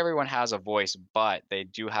everyone has a voice, but they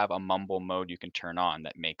do have a mumble mode you can turn on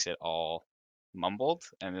that makes it all mumbled,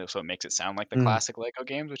 and so it makes it sound like the classic Lego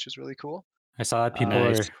games, which is really cool. I saw that people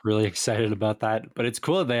Nice. are really excited about that, but it's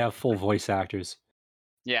cool that they have full voice actors.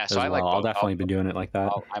 Yeah, so as I like well. I'll both. definitely be doing it like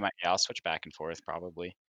that. I'll switch back and forth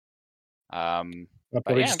probably. I'll but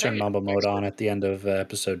probably yeah, just turn very- mumble very mode on at the end of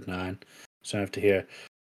episode 9, so I have to hear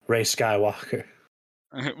Ray Skywalker.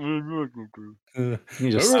 You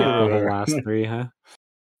just skip the whole last 3, huh?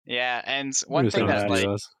 Yeah, and You one just thing don't that have to do like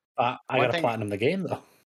those. I One got to thing- platinum the game though.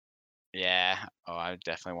 yeah, I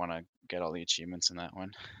definitely want to get all the achievements in that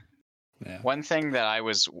one. Yeah. One thing that I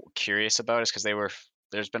was curious about is because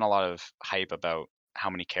there's been a lot of hype about how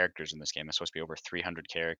many characters in this game. It's supposed to be over 300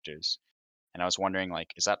 characters. And I was wondering, like,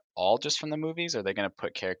 is that all just from the movies? Or are they going to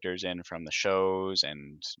put characters in from the shows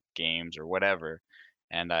and games or whatever?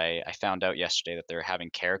 And I found out yesterday that they're having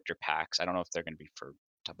character packs. I don't know if they're going to be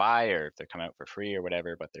to buy or if they're coming out for free or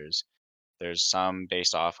whatever, but there's some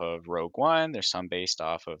based off of Rogue One. There's some based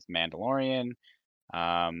off of Mandalorian.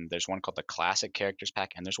 There's one called the Classic Characters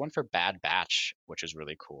Pack, and there's one for Bad Batch, which is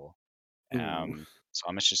really cool. Ooh. So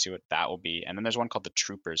I'm interested to see what that will be. And then there's one called the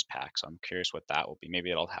Troopers pack. So I'm curious what that will be. Maybe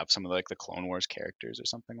it'll have some of like the Clone Wars characters or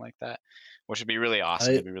something like that, which would be really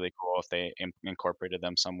awesome. I It'd be really cool if they incorporated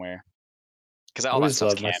them somewhere, because all that always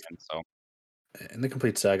stuff's love my canon. So in the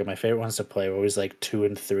complete saga. My favorite ones to play were always like 2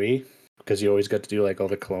 and 3 because you always got to do like all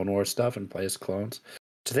the Clone Wars stuff and play as clones.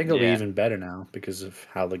 Which I think it'll be yeah, even better now because of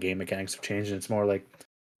how the game mechanics have changed. And it's more like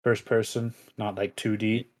first person, not like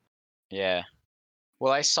 2D. yeah.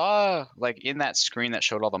 Well, I saw like in that screen that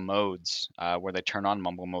showed all the modes where they turn on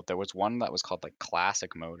mumble mode, there was one that was called like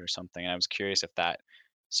classic mode or something. And I was curious if that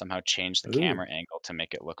somehow changed the Ooh. camera angle to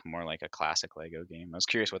make it look more like a classic Lego game. I was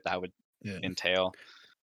curious what that would Yeah. entail.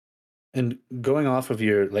 And going off of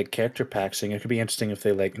your like character packs thing, it could be interesting if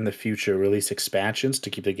they like in the future release expansions to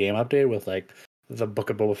keep the game updated with like the Book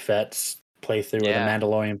of Boba Fett's playthrough or the Yeah.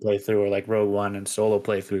 Mandalorian playthrough or like Rogue One and solo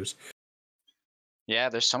playthroughs. Yeah,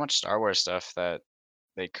 there's so much Star Wars stuff that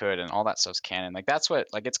they could, and all that stuff's canon. Like that's what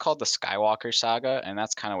like it's called the Skywalker saga, and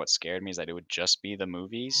that's kind of what scared me is that it would just be the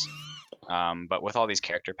movies. But with all these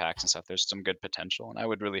character packs and stuff, there's some good potential, and I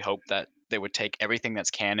would really hope that they would take everything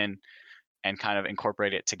that's canon and kind of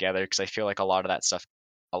incorporate it together, because I feel like a lot of that stuff,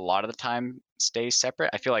 a lot of the time, stays separate.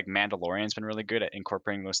 I feel like Mandalorian's been really good at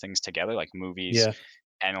incorporating those things together, like movies Yeah.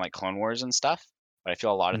 and like Clone Wars and stuff. But I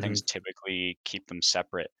feel a lot of Mhm. things typically keep them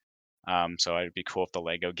separate. So it'd be cool if the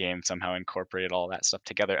Lego game somehow incorporated all that stuff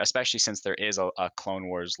together, especially since there is a Clone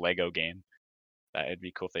Wars Lego game. That it'd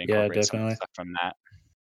be cool if they Yeah, incorporate some of the definitely. stuff from that.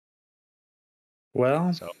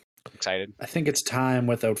 Well, So excited. I think it's time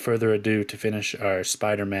without further ado to finish our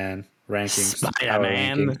Spider-Man rankings. power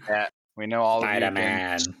Spider-Man. rankings. Yeah, we know all of you have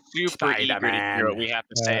been Spider-Man. super eager to hear what we have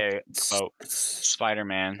to say That's, about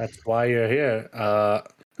Spider-Man. that's why you're here.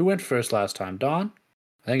 Who went first last time? Don?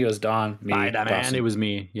 I think it was Don. Me, Spider-Man. Dawson. It was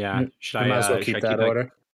me. Yeah. You Should might I as well should keep I that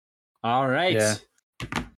order. All right. Yeah.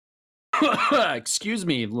 Excuse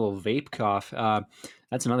me, a little vape cough.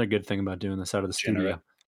 That's another good thing about doing this out of the Degenerate.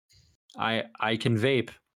 studio. I can vape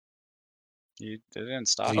You didn't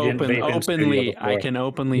stop. You didn't vape in studio openly. I before. can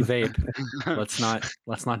openly vape.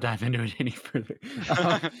 Let's not dive into it any further.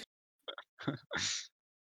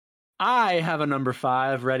 I have a number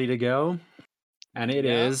 5 ready to go, and it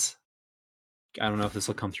is. I don't know if this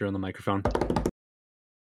will come through on the microphone.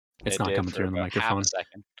 It's It not did coming for through on the about half microphone. a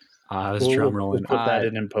second. I was We'll drum rolling. put that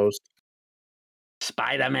in post.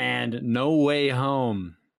 Spider-Man No Way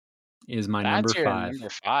Home is my That's number your 5. number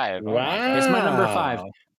 5. Oh my Wow. God. It's my number 5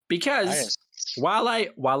 Wow. because That is- while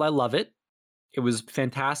I love it, it was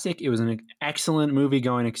fantastic. It was an excellent movie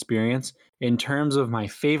going experience in terms of my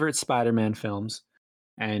favorite Spider-Man films,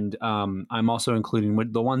 and I'm also including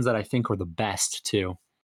the ones that I think were the best too.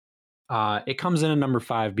 It comes in at number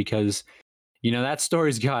 5 because that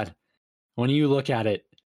story's got, when you look at it,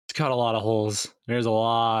 it's got a lot of holes. There's a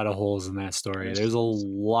lot of holes in that story. There's a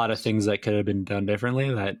lot of things that could have been done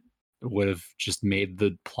differently that would have just made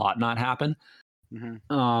the plot not happen.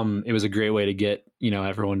 Mhm. It was a great way to get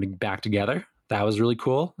everyone back together. That was really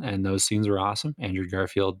cool, and those scenes were awesome. Andrew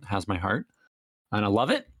Garfield has my heart, and I love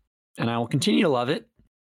it, and I will continue to love it.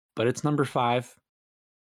 But it's number 5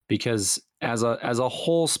 because as a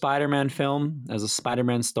whole Spider-Man film, as a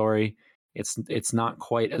Spider-Man story, it's not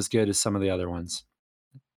quite as good as some of the other ones.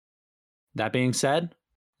 That being said,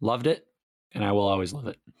 loved it, and I will always love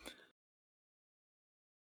it.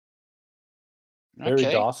 Very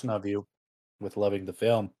Okay. Dawson of you with loving the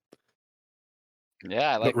film,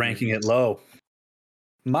 Yeah, I like but ranking movies. it low.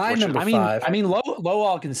 My Which- number I mean, 5. low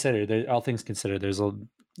all considered. All things considered, there's some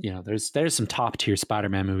top tier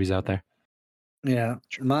Spider-Man movies out there. Yeah,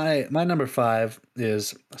 my number 5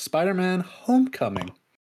 is Spider-Man: Homecoming.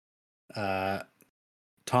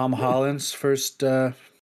 Tom Holland's first time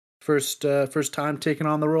taking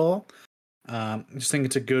on the role. I just think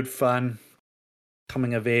it's a good, fun,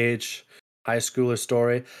 coming of age high schooler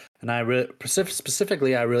story, and I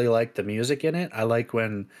specifically I really like the music in it. I like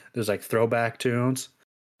when there's like throwback tunes.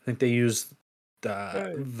 I think they use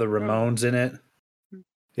the Ramones in it.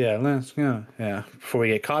 Yeah, let's go. Yeah, before we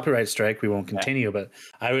get copyright strike, we won't continue. But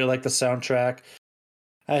I really like the soundtrack.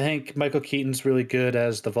 I think Michael Keaton's really good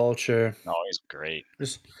as the Vulture. Oh, he's great.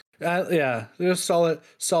 Yeah, they're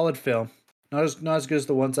solid film. Not as good as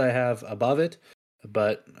the ones I have above it,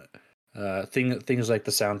 but things like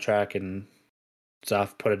the soundtrack and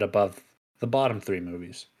stuff put it above the bottom 3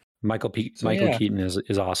 movies. Michael Keaton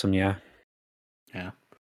is awesome. Yeah. Yeah.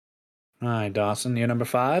 All right, Dawson, you're number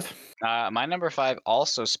 5. My number 5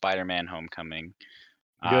 also Spider-Man: Homecoming.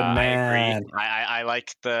 Good I man. agree. I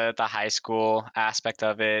like the high school aspect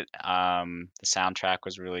of it. The soundtrack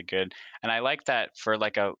was really good, and I like that for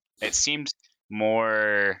it seemed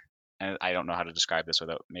more. And I don't know how to describe this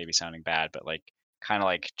without maybe sounding bad, but like kind of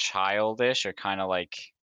like childish or kind of like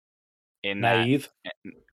in Naive.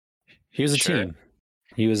 that. He was a Sure. teen.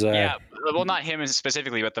 He was Yeah, well, not him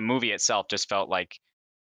specifically, but the movie itself just felt like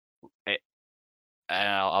it. And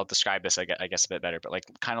I'll describe this, I guess, a bit better, but like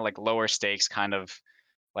kind of like lower stakes, kind of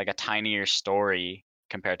like a tinier story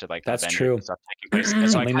compared to like That's Avengers true. and stuff taking place.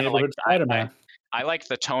 And so I Only kind of like neighborhood Spider-Man. I like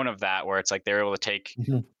the tone of that, where it's like they're able to take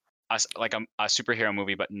Mhm. like a superhero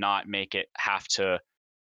movie, but not make it have to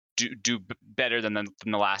do better than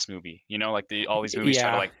the last movie. You know, like all these movies try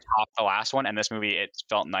to Yeah. like top the last one, and this movie, it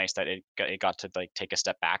felt nice that it got to like take a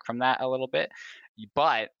step back from that a little bit.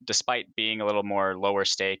 But despite being a little more lower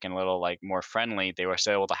stake and a little like more friendly, they were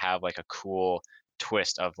still able to have like a cool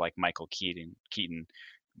twist of like Michael Keaton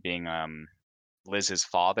being Liz's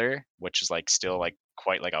father, which is like still like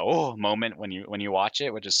quite like a moment when you watch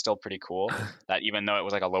it, which is still pretty cool. That even though it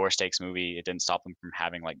was like a lower stakes movie, it didn't stop them from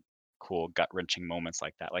having like cool gut wrenching moments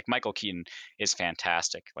like that. Like Michael Keaton is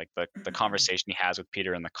fantastic. Like the conversation he has with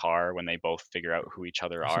Peter in the car when they both figure out who each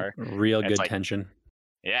other are. Real It's good like, tension.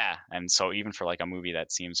 yeah, and so even for like a movie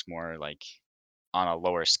that seems more like on a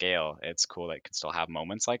lower scale, it's cool that it can still have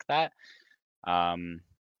moments like that.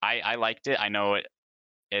 I liked it. I know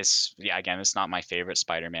it's again, it's not my favorite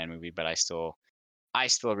Spider-Man movie, but I still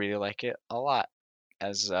really like it a lot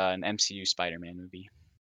as an MCU Spider-Man movie.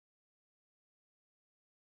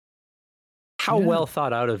 How Yeah. well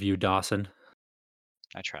thought out of you, Dawson.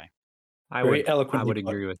 I try. I Very would eloquently put.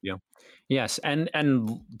 agree with you. Yes, and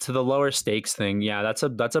to the lower stakes thing, yeah, that's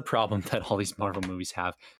a problem that all these Marvel movies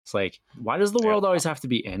have. It's like, why does the world always have to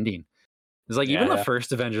be ending? It's like even Yeah. the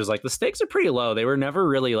first Avengers, like the stakes are pretty low. They were never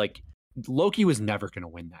really like Loki was never going to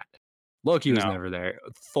win that. Loki was No. never there.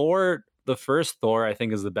 Thor, the first Thor, I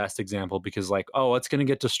think is the best example because like, oh, it's going to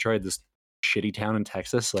get destroyed. This shitty town in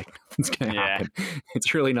Texas, like nothing's going to Yeah. happen.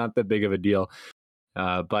 It's really not that big of a deal.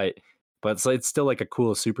 But it's still like a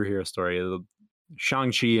cool superhero story.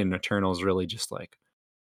 Shang-Chi and Eternals really just like,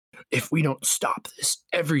 if we don't stop this,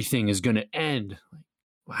 everything is going to end. Like,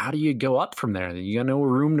 well, how do you go up from there? You got no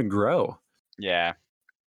room to grow. Yeah.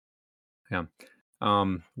 Yeah.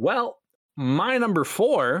 Well, my number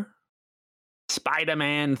 4,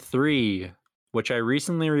 Spider-Man 3, which I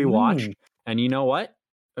recently rewatched. And you know what?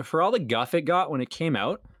 For all the guff it got when it came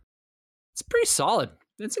out, it's pretty solid.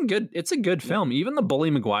 It's a good film. Even the Bully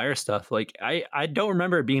Maguire stuff, like I don't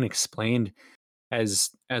remember it being explained as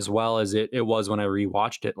well as it was when I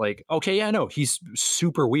rewatched it. Like, okay, yeah, no, he's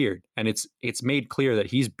super weird, and it's made clear that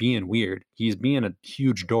he's being weird. He's being a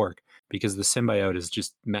huge dork because the symbiote is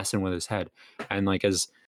just messing with his head. And like as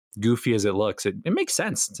goofy as it looks, it makes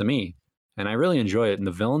sense to me, and I really enjoy it. And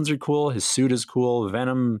the villains are cool. His suit is cool.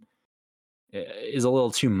 Venom is a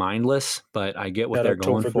little too mindless, but I get what Shout they're out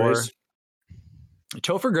going Topher for. Grace.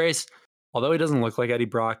 Topher Grace, although he doesn't look like Eddie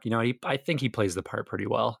Brock, you know, I think he plays the part pretty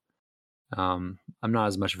well. I'm not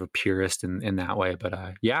as much of a purist in that way,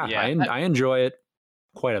 but Yeah, I enjoy it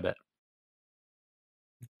quite a bit.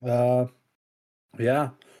 Yeah.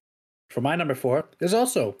 For my number 4 is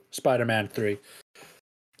also Spider-Man 3.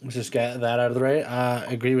 Let's just get that out of the way. I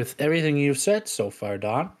agree with everything you've said so far,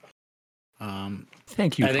 Don.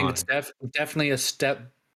 Thank you, I think Connor. it's definitely a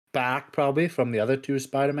step back, probably, from the other 2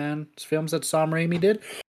 Spider-Man films that Sam Raimi did.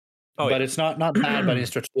 Oh, but yeah. it's not bad by any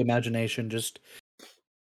stretch of the imagination. Just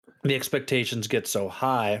the expectations get so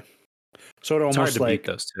high. Sort of It's hard almost to like beat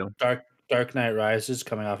those two. Dark Knight Rises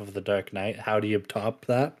coming off of the Dark Knight. How do you top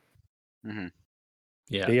that? Mm-hmm.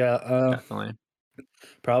 Yeah, But yeah, definitely.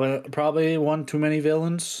 probably one too many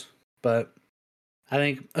villains, but I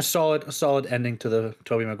think a solid ending to the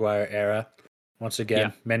Tobey Maguire era. Once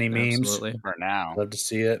again, many memes. Absolutely. For now. Love to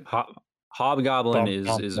see it. Hobgoblin Bum,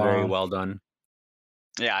 bum, is very bum. well done.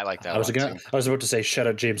 Yeah, I like that I was one about to say shout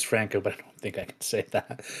out James Franco, but I don't think I can say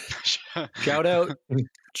that. too. Shout out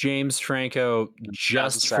James Franco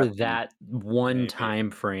just for 2007, that one maybe.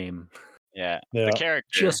 time frame. Yeah. Yeah. The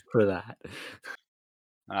character. Just for that.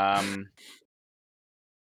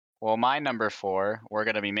 Well, my number 4, we're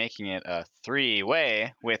gonna be making it a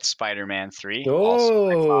 3-way with Spider-Man 3.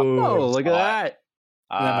 Oh, Look at that.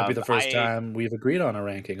 that might be the first time we've agreed on a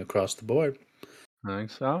ranking across the board. I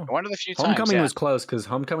think so. One of the few times. Homecoming Yeah. was close because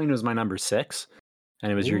Homecoming was my number 6,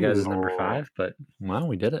 and it was your guys' number Ooh. 5. But well,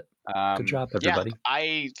 we did it. Good job, everybody.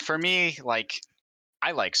 Yeah, for me, like,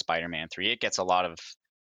 I like Spider-Man 3. It gets a lot of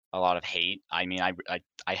hate. I mean,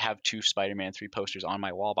 I have 2 Spider-Man 3 posters on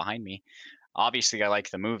my wall behind me. Obviously, I like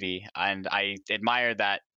the movie, and I admire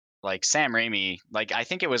that. Like Sam Raimi, like I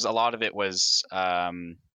think it was a lot of it was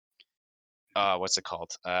what's it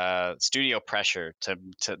called? Studio pressure to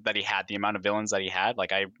that he had, the amount of villains that he had.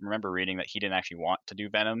 Like I remember reading that he didn't actually want to do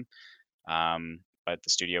Venom. but the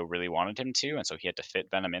studio really wanted him to, and so he had to fit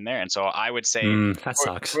Venom in there. And so I would say That for,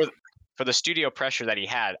 sucks. for the studio pressure that he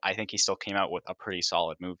had, I think he still came out with a pretty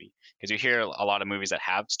solid movie. Because you hear a lot of movies that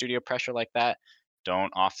have studio pressure like that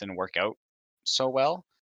don't often work out so well.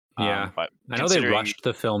 Yeah. But I know they considering- rushed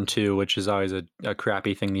the film too, which is always a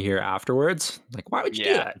crappy thing to hear afterwards. Like, why would you do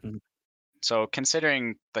Yeah. that? So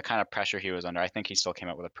considering the kind of pressure he was under, I think he still came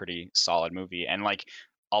out with a pretty solid movie. And like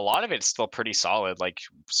a lot of it's still pretty solid. Like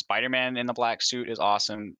Spider-Man in the black suit is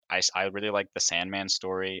awesome. I really like the Sandman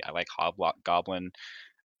story. I like Hobgoblin.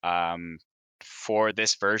 For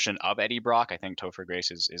this version of Eddie Brock, I think Topher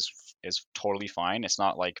Grace is totally fine. It's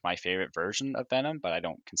not like my favorite version of Venom, but I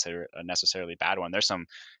don't consider it a necessarily bad one. There's some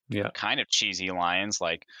kind of cheesy lines,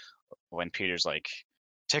 like when Peter's like,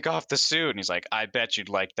 "Take off the suit," and he's like, "I bet you'd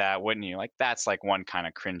like that, wouldn't you?" Like that's like one kind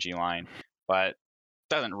of cringy line, but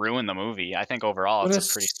doesn't ruin the movie. I think overall it's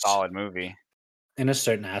a pretty solid movie. In a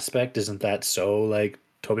certain aspect, isn't that so like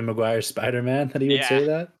Tobey Maguire's Spider-Man that he would say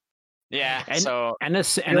that? Yeah, and so and a like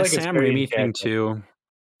Sam it's very Raimi thing character. too,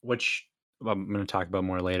 which I'm going to talk about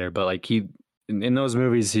more later. But like in those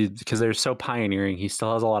movies, because they're so pioneering, he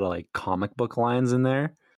still has a lot of like comic book lines in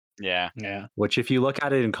there. Yeah. Which, if you look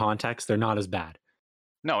at it in context, they're not as bad.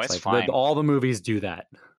 No, it's like fine. all the movies do that.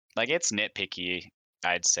 Like it's nitpicky,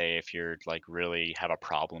 I'd say, if you're like really have a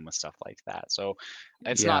problem with stuff like that. So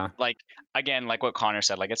it's not like, again, like what Connor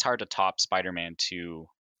said, like it's hard to top Spider-Man 2,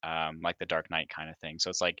 like the Dark Knight kind of thing. So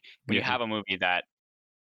it's like when you have a movie that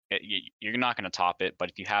you're not going to top it, but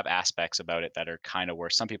if you have aspects about it that are kind of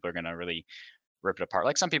worse, some people are going to really rip it apart.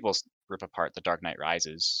 Like some people rip apart The Dark Knight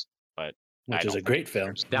Rises, but which is a great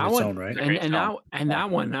film. That in one, its own right. That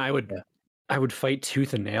one I would fight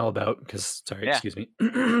tooth and nail about because excuse me,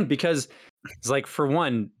 because it's like, for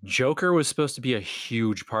one, Joker was supposed to be a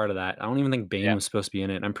huge part of that. I don't even think Bane was supposed to be in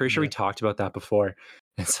it. I'm pretty sure we talked about that before.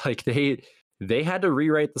 It's like they had to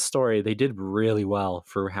rewrite the story. They did really well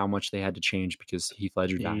for how much they had to change because Heath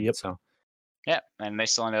Ledger died. So yeah, and they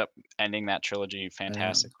still ended up ending that trilogy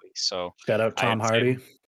fantastically. So shout out Tom Hardy.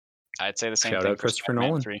 I'd say the same shout thing out for Christopher Spider-Man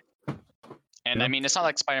Nolan. 3. And I mean, it's not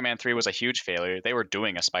like Spider-Man 3 was a huge failure. They were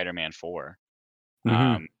doing a Spider-Man 4.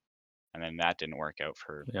 And then that didn't work out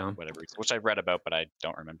for whatever reason, which I've read about, but I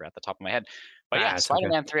don't remember at the top of my head. But yeah,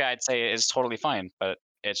 Spider-Man 3, I'd say, is totally fine, but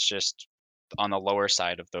it's just on the lower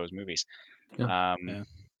side of those movies. Yeah.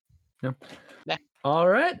 All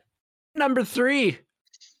right. Number 3,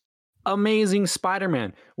 Amazing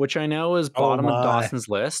Spider-Man, which I know is bottom of Dawson's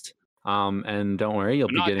list. And don't worry, you'll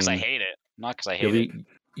be getting. Not because I hate it. Not because I hate it.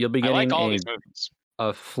 You'll be getting I like all these movies.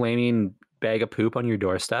 A flaming bag of poop on your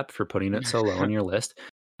doorstep for putting it so low on your list.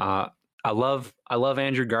 I love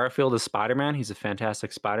Andrew Garfield as Spider-Man. He's a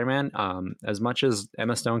fantastic Spider-Man. As much as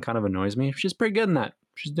Emma Stone kind of annoys me, she's pretty good in that.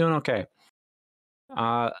 She's doing okay.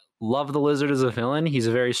 Love the Lizard as a villain. He's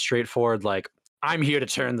a very straightforward, like, I'm here to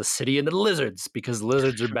turn the city into lizards because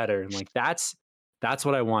lizards are better. And like that's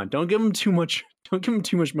what I want. Don't give him too much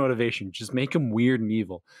motivation. Just make him weird and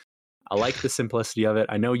evil. I like the simplicity of it.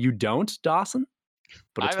 I know you don't, Dawson,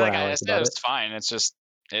 but it's what I like about it. It's fine.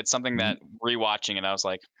 It's something that rewatching it, I was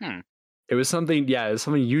like, It was something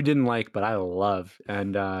you didn't like, but I love.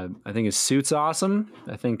 And I think his suit's awesome.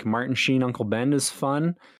 I think Martin Sheen, Uncle Ben is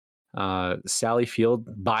fun. Sally Field,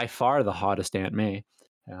 by far the hottest Aunt May.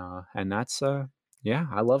 And that's, I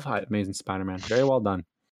love Amazing Spider-Man. Very well done.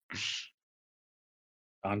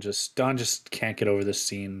 Don just can't get over this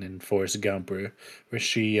scene in Forrest Gump where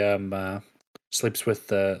she sleeps with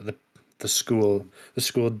the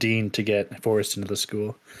school dean to get Forrest into the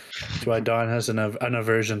school. That's why Don has an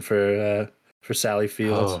aversion for Sally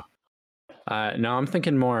Fields. No, I'm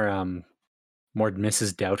thinking more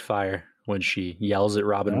Mrs. Doubtfire when she yells at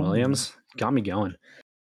Robin Williams. Got me going.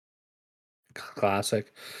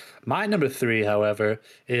 Classic. My number 3, however,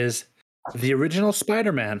 is the original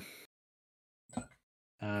Spider-Man.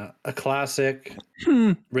 A classic,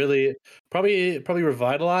 really probably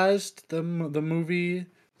revitalized the movie,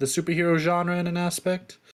 the superhero genre in an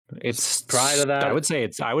aspect. It's prior to that. I would say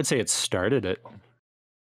it started it.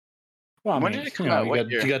 Well, when did it come out?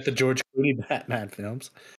 You got the George Clooney Batman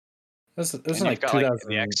films. It was like 2000,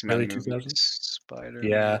 the X-Men early movies, 2000s. Spider.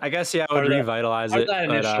 Yeah, I guess I would revitalize it. That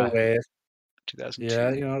initial wave.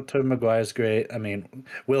 2002. Yeah, Tobey Maguire's great. I mean,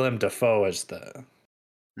 Willem Dafoe is the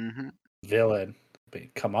villain.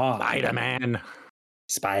 But come on, Spider-Man,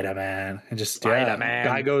 and just Spider-Man.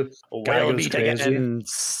 Guy goes crazy.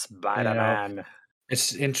 Spider-Man.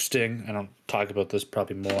 It's interesting, and I'll talk about this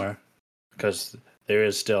probably more because there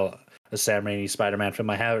is still a Sam Raimi Spider-Man film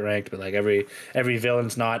I haven't ranked, but like every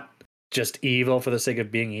villain's not just evil for the sake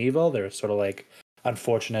of being evil. They're sort of like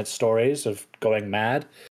unfortunate stories of going mad.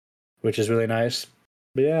 which is really nice.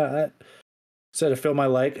 But yeah, a film I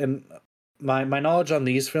like, and my knowledge on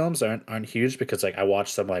these films aren't huge because like I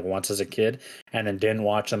watched them like once as a kid and then didn't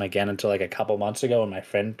watch them again until like a couple months ago when my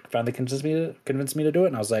friend finally convinced me to do it,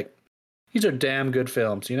 and I was like, these are damn good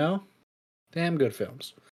films, damn good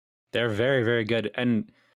films. They're very, very good.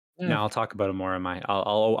 And now I'll talk about it more on mine.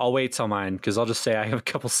 I'll wait till mine because I'll just say I have a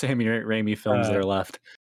couple Sammy Raimi films that are left.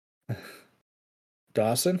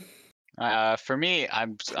 Dawson? For me,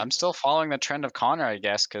 I'm still following the trend of Connor, I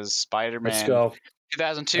guess, because Spider-Man Let's go.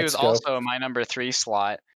 2002 is also my number 3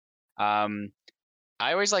 slot. I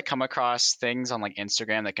always like come across things on like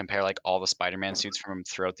Instagram that compare like all the Spider-Man suits from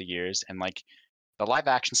throughout the years, and like the live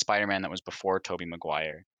action Spider-Man that was before Tobey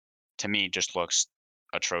Maguire, to me just looks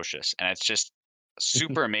atrocious, and it's just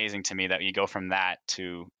super amazing to me that you go from that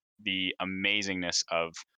to the amazingness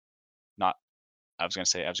of not. I was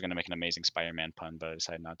gonna make an amazing Spider-Man pun, but I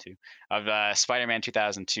decided not to. Of Spider-Man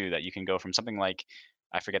 2002, that you can go from something like,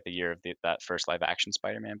 I forget the year of that first live action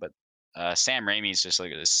Spider-Man, but Sam Raimi's just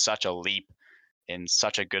like is such a leap in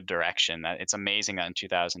such a good direction that it's amazing that in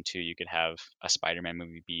 2002 you could have a Spider-Man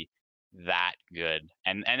movie be that good.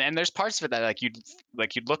 And there's parts of it that like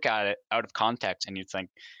you'd look at it out of context and you'd think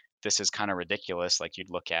this is kind of ridiculous. Like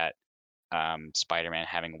you'd look at Spider-Man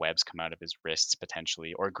having webs come out of his wrists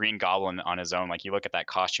potentially, or Green Goblin on his own. Like you look at that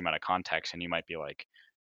costume out of context and you might be like,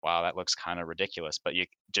 wow, that looks kind of ridiculous. But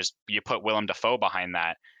you put Willem Dafoe behind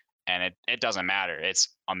that and it doesn't matter. It's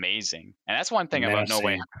amazing. And that's one thing about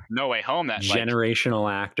No Way Home, that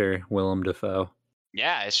generational actor Willem Dafoe.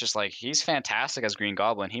 Yeah, it's just like he's fantastic as Green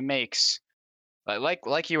Goblin. He makes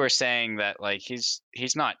like you were saying that like he's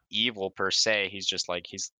not evil per se. He's just like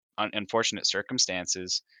he's unfortunate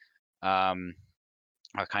circumstances are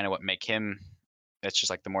kind of what make him. It's just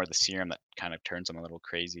like the more the serum that kind of turns him a little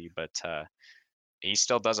crazy, but he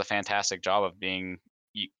still does a fantastic job of being.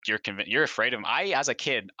 You're afraid of him. As a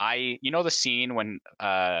kid, the scene when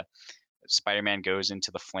Spider-Man goes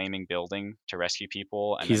into the flaming building to rescue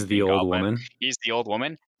people, and he's the old woman. He's the old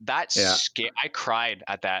woman. I cried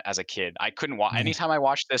at that as a kid. I couldn't watch anytime I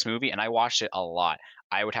watched this movie, and I watched it a lot.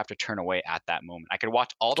 I would have to turn away at that moment. I could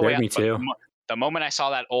watch all the way up. Me too. The moment I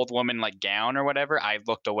saw that old woman like gown or whatever, I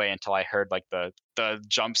looked away until I heard like the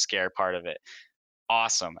jump scare part of it.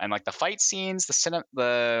 Awesome. And like the fight scenes,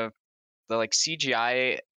 the like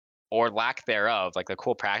CGI or lack thereof, like the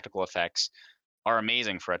cool practical effects are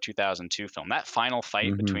amazing for a 2002 film. That final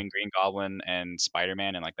fight between Green Goblin and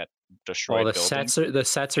Spider-Man and like that destroyed building. The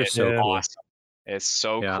sets are so cool. Awesome. It's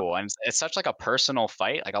so cool. And it's such like a personal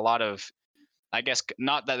fight. Like a lot of, I guess,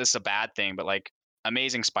 not that this is a bad thing, but like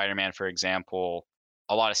Amazing Spider-Man, for example,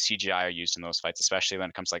 a lot of CGI are used in those fights, especially when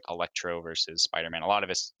it comes to like Electro versus Spider-Man. A lot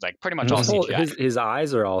of it's like pretty much all CGI. His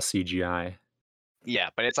eyes are all CGI. Yeah,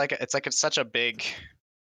 but it's such a big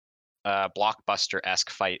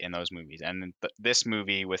blockbuster-esque fight in those movies. And this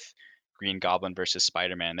movie with Green Goblin versus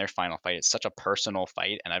Spider-Man, their final fight, it's such a personal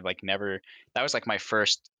fight. And I've like never, that was like my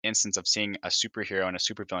first instance of seeing a superhero and a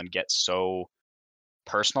supervillain get so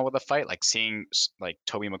personal with a fight, like seeing like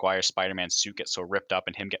Tobey Maguire's Spider-Man suit get so ripped up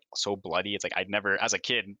and him get so bloody. It's like I'd never, as a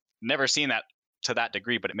kid, never seen that to that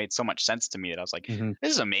degree, but it made so much sense to me that I was like,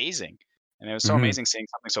 this is amazing. And it was so amazing seeing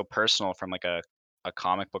something so personal from like a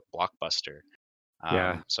comic book blockbuster.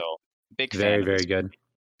 So big fan. Very, very good.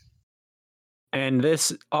 And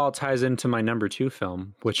this all ties into my number 2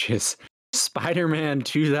 film, which is Spider-Man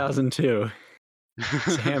 2002.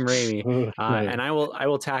 Sam Raimi. And I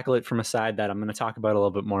will tackle it from a side that I'm going to talk about a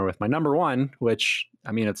little bit more with my number 1, which,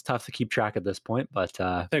 I mean, it's tough to keep track at this point, but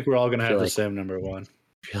I think we're all going to have the same number 1.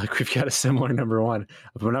 I feel like we've got a similar number 1.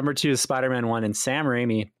 But number 2 is Spider-Man 1, and Sam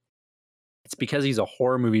Raimi, it's because he's a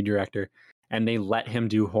horror movie director and they let him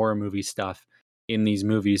do horror movie stuff in these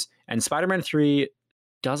movies. And Spider-Man 3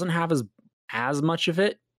 doesn't have as much of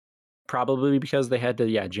it, probably because they had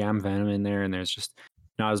to jam Venom in there and there's just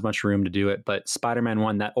not as much room to do it. But Spider-Man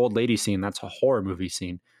 1, that old lady scene, that's a horror movie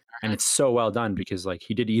scene. And it's so well done because like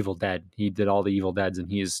he did Evil Dead. He did all the Evil Deads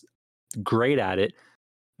and he's great at it.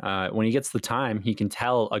 When he gets the time, he can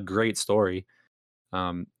tell a great story.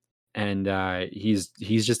 And he's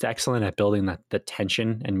just excellent at building the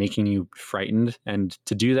tension and making you frightened. And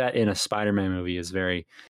to do that in a Spider-Man movie is very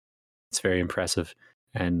impressive.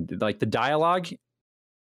 And like the dialogue,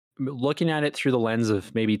 looking at it through the lens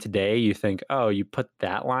of maybe today, you think, oh, you put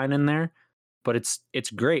that line in there, but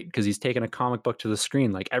it's great because he's taken a comic book to the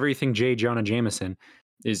screen. Like everything J. Jonah Jameson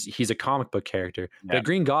he's a comic book character. Yeah. The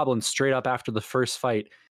Green Goblin, straight up after the first fight,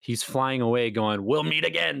 he's flying away going, "We'll meet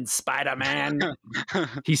again, Spider-Man."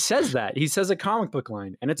 He says that. He says a comic book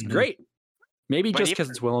line, and it's great. Maybe But just even- because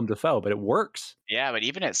it's Willem Dafoe, but it works. Yeah, but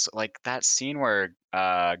even it's like that scene where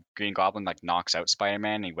Green Goblin like knocks out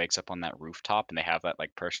Spider-Man and he wakes up on that rooftop and they have that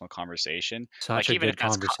like personal conversation. Such Like a even good if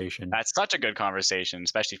that's conversation. that's such a good conversation,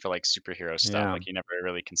 especially for like superhero stuff. Yeah. Like you never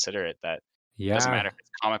really consider it that Yeah. doesn't matter if it's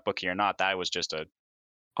comic booky or not. That was just a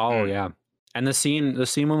Oh Mm. yeah. And the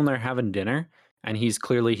scene when they're having dinner and he's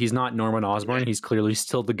not Norman Osborn, he's clearly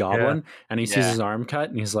still the Goblin, and he sees Yeah. his arm cut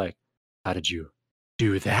and he's like, "How did you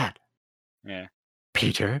do that, yeah.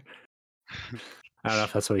 Peter?" I don't know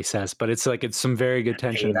if that's what he says, but it's some very good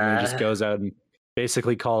tension, and he just Peter. goes out and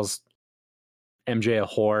basically calls MJ a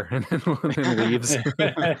whore and then leaves.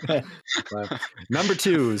 But number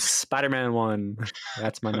 2, Spider-Man 1.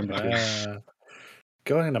 That's my number 2.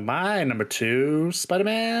 Going into my number 2,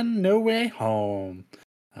 Spider-Man No Way Home.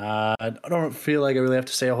 I don't feel like I really have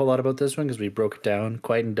to say a whole lot about this one because we broke it down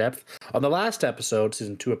quite in depth on the last episode,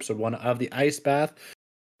 season 2, episode 1 of the Ice Bath.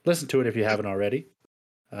 Listen to it if you haven't already.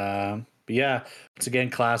 But yeah, it's again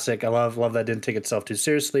classic. I love that it didn't take itself too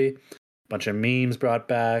seriously. Bunch of memes brought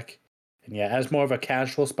back, and yeah, as more of a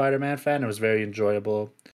casual Spider-Man fan, it was very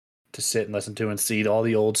enjoyable to sit and listen to and see all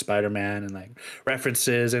the old Spider-Man and like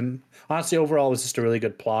references. And honestly, overall, it was just a really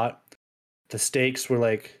good plot. The stakes were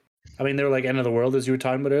they were like end of the world as you were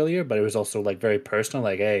talking about earlier, but it was also like very personal.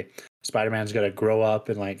 Like, hey, Spider-Man's got to grow up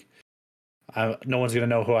and like no one's gonna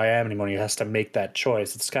know who I am anymore. He has to make that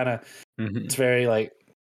choice. It's kind of it's very like,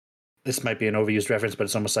 this might be an overused reference, but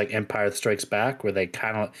it's almost like Empire Strikes Back, where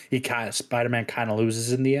Spider-Man kind of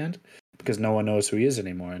loses in the end because no one knows who he is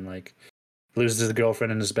anymore, and like loses his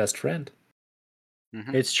girlfriend and his best friend.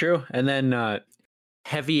 Mhm. It's true. And then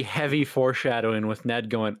heavy foreshadowing with Ned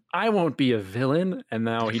going, "I won't be a villain," and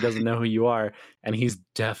now he doesn't know who you are, and he's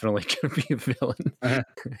definitely going to be a villain.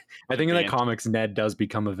 I think in the comics, Ned does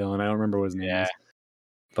become a villain. I don't remember what his name is,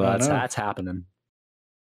 but that's happening.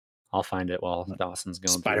 I'll find it while Dawson's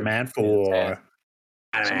going Spider-Man through. 4.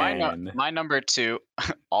 So my number 2,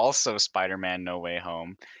 also Spider-Man No Way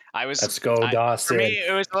Home. Let's go, Dawson. For me,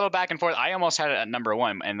 it was a little back and forth. I almost had it at number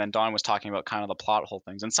 1, and then Dawn was talking about kind of the plot hole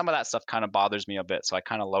things, and some of that stuff kind of bothers me a bit, so I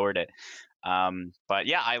kind of lowered it. But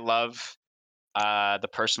yeah, I love the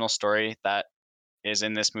personal story that is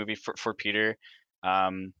in this movie for Peter. I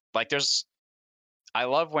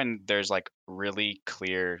love when there's like really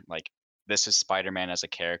clear, like, this is Spider-Man as a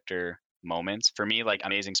character moments. For me, like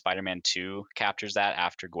Amazing Spider-Man 2 captures that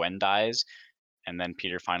after Gwen dies, and then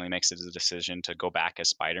Peter finally makes the decision to go back as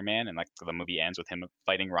Spider-Man, and like the movie ends with him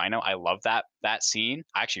fighting Rhino. I love that scene.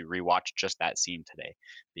 I actually rewatched just that scene today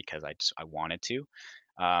because I wanted to.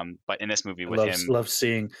 But in this movie with him, love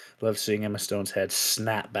seeing Emma Stone's head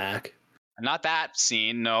snap back. not that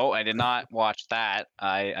scene. No, I did not watch that.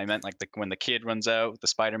 I meant like when the kid runs out with the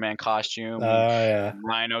Spider-Man costume. Yeah. And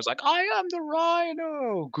Rhino's like, "I am the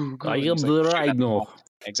Rhino." Goo, goo, I and am he's, the like, shooting at the Rhino. wall.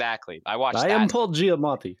 Exactly. I watched I that. am Paul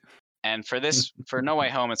Giamatti. And for No Way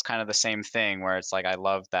Home, it's kind of the same thing where it's like I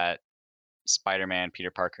love that Spider-Man, Peter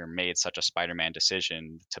Parker made such a Spider-Man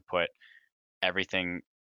decision to put everything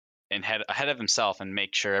ahead of himself and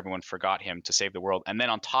make sure everyone forgot him to save the world. And then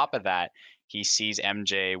on top of that, he sees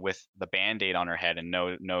MJ with the Band-Aid on her head and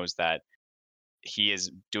knows that he is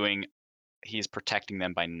protecting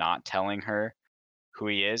them by not telling her who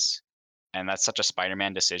he is. And that's such a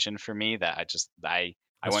Spider-Man decision for me that I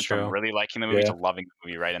went from really liking the movie to loving the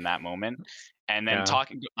movie right in that moment. And then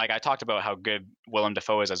I talked about how good Willem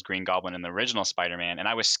Dafoe is as Green Goblin in the original Spider-Man, and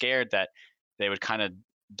I was scared that they would kind of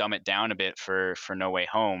dumb it down a bit for No Way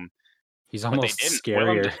Home. He's almost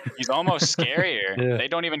scarier. He's almost scarier. Yeah. They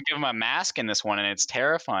don't even give him a mask in this one, and it's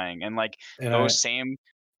terrifying. And like those same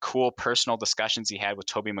cool personal discussions he had with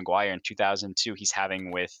Tobey Maguire in 2002, he's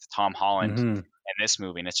having with Tom Holland in this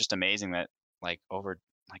movie. And it's just amazing that like over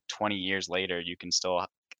like 20 years later, you can still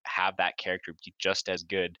have that character be just as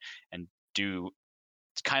good and do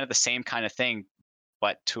kind of the same kind of thing,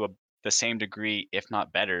 but to the same degree, if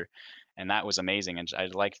not better. And that was amazing. And I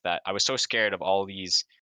liked that. I was so scared of all these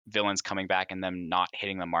villains coming back and them not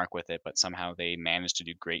hitting the mark with it, but somehow they managed to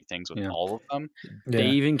do great things with all of them. They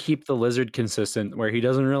even keep the lizard consistent where he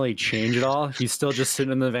doesn't really change at all. He's still just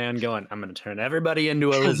sitting in the van going, "I'm going to turn everybody into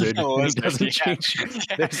a lizard." He doesn't change.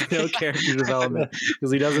 There's no character development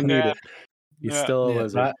because he doesn't need it. He's still a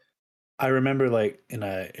lizard. I remember like in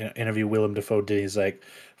an interview Willem Dafoe did, he's like,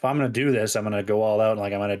 if I'm going to do this, I'm going to go all out. And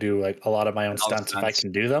like, I'm going to do like a lot of my own stunts. If I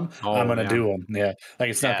can do them, I'm going to do them. Yeah. Like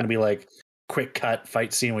it's not going to be like quick cut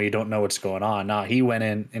fight scene where you don't know what's going on. Nah, he went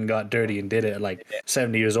in and got dirty and did it at like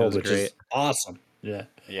 70 years old, which is awesome. Yeah.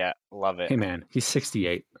 Yeah. Love it. Hey man, he's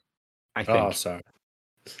 68. I think. Oh, sorry.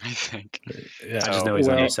 I think. Yeah. I just know he's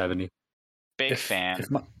under 70. Big fan.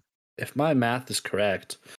 If my math is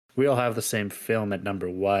correct, we all have the same film at number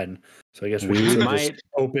 1. So I guess we We should might, just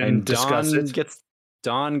open and discuss it.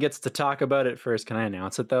 Don gets to talk about it first. Can I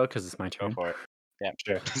announce it though? Because it's my turn. Go for it. Yeah,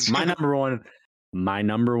 Sure. My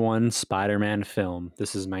number one Spider-Man film.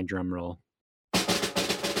 This is my drum roll.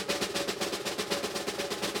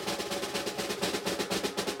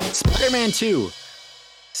 Spider-Man 2.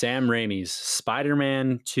 Sam Raimi's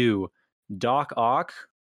Spider-Man 2. Doc Ock.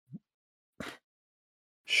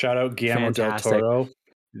 Shout out Guillermo Fantastic. del Toro.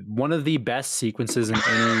 One of the best sequences in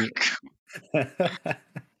any.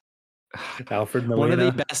 Alfred Molina. One of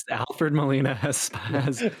the best. Alfred Molina has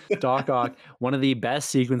Doc Ock. One of the best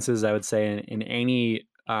sequences I would say in any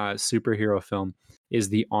superhero film is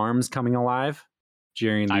the arms coming alive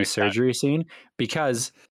during the surgery scene,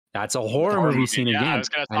 because that's a horror movie scene again. I was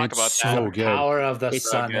going to talk about so that. good. Power of the It's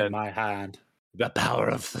so sun good. in my hand. The power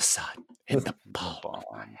of the sun in the palm.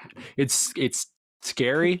 It's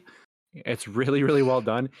scary. It's really, really well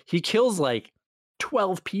done. He kills like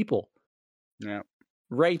 12 people. Yeah.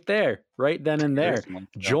 Right there, right then and there.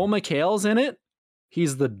 Joel McHale's in it.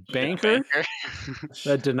 He's the banker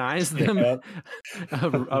that denies them a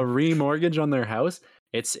remortgage on their house.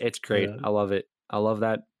 It's great. Yeah. I love it. I love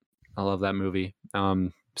that movie.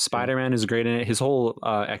 Spider-Man is great in it. His whole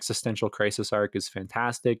existential crisis arc is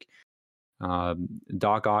fantastic.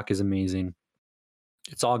 Doc Ock is amazing.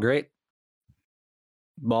 It's all great.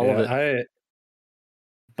 All of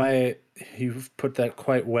it. You've put that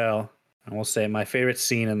quite well. I will say my favorite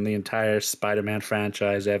scene in the entire Spider-Man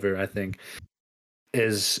franchise ever, I think,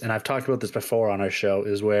 is, and I've talked about this before on our show,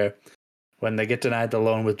 is when they get denied the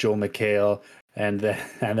loan with Joel McHale, and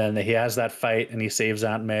then he has that fight and he saves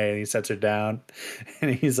Aunt May and he sets her down,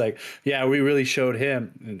 and he's like, "Yeah, we really showed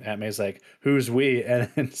him." And Aunt May's like, "Who's we?" And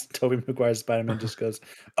then Tobey Maguire's Spider-Man just goes,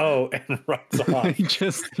 "Oh," and runs off. he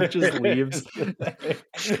just leaves.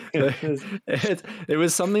 It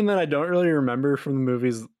was something that I don't really remember from the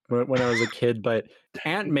movies when I was a kid, but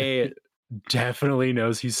Aunt May definitely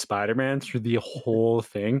knows he's Spider-Man through the whole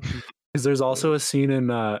thing. Because there's also a scene in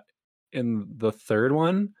the third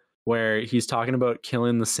one where he's talking about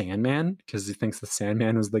killing the Sandman, because he thinks the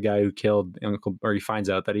Sandman was the guy who killed Uncle, or he finds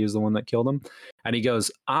out that he was the one that killed him, and he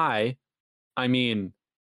goes, I mean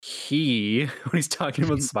he, when he's talking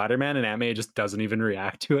about Spider-Man, and Aunt May just doesn't even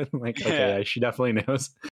react to it. I'm like, okay, yeah, she definitely knows.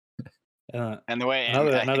 And the way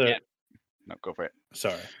another no, go for it.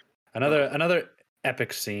 Sorry. Another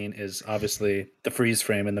epic scene is obviously the freeze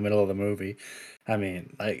frame in the middle of the movie. I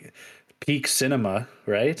mean, like peak cinema,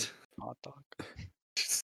 right? Hot dog.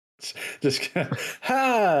 Just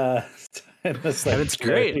ha! And it's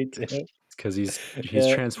great because he's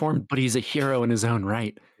transformed, but he's a hero in his own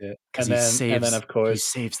right. Yeah, and then of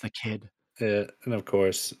course he saves the kid. Yeah, and of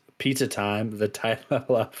course, Pizza Time, the title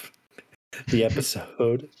of the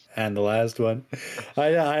episode and the last one.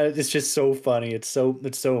 It's just so funny. It's so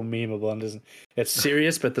memeable, and it's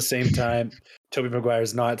serious, but at the same time, Tobey Maguire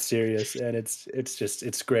is not serious, and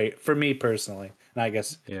it's great for me personally, and I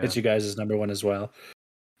guess it's you guys' number one as well.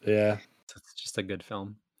 Yeah, it's just a good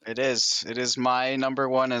film. It is my number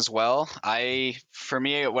one as well. For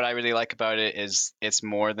me, what I really like about it is it's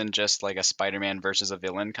more than just like a Spider-Man versus a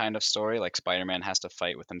villain kind of story. Like Spider-Man has to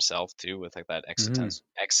fight with himself too, with like that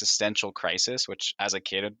existential crisis, which as a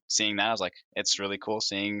kid seeing that, I was like, it's really cool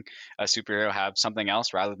seeing a superhero have something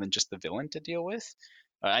else rather than just the villain to deal with.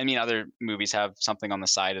 I mean, other movies have something on the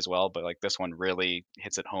side as well, but like this one really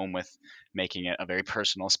hits it home with making it a very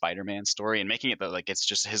personal Spider-Man story and making it that like it's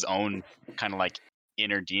just his own kind of like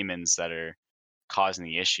inner demons that are causing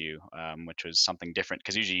the issue, which was something different,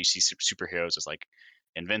 because usually you see superheroes as like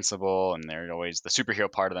invincible, and they're always, the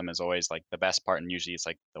superhero part of them is always like the best part, and usually it's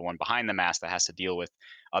like the one behind the mask that has to deal with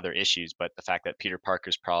other issues. But the fact that Peter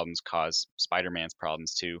Parker's problems cause Spider-Man's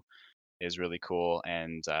problems too is really cool.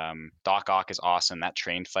 And Doc Ock is awesome. That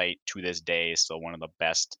train fight to this day is still one of the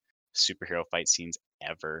best superhero fight scenes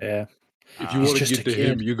ever. Yeah. If you want to get to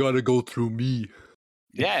him, you got to go through me.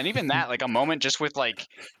 Yeah, and even that, like a moment just with like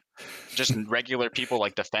just regular people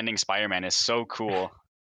like defending Spider-Man is so cool.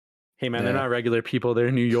 Hey man, they're not regular people,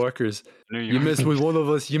 they're New Yorkers. You mess with one of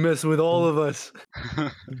us, you mess with all of us.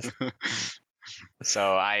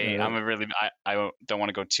 So I don't want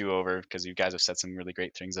to go too over, because you guys have said some really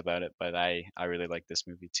great things about it, but I really like this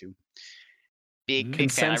movie too.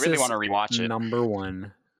 Big fan. I really want to rewatch it. Number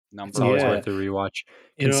one. It's always worth a rewatch.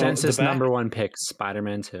 Consensus number one pick,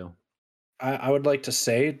 Spider-Man 2. I would like to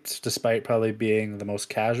say, despite probably being the most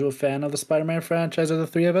casual fan of the Spider-Man franchise of the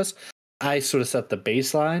three of us, I sort of set the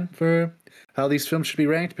baseline for how these films should be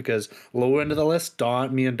ranked, because lower end of the list,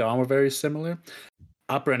 me and Don were very similar.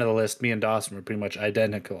 Upper end of the list, me and Dawson were pretty much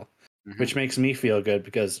identical. which makes me feel good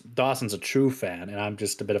because Dawson's a true fan, and I'm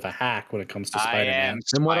just a bit of a hack when it comes to I Spider-Man. am.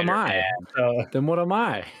 Then what am I? So, Then what am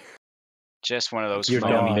I? Just one of those. You're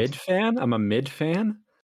Am I a dog. mid fan? I'm a mid fan.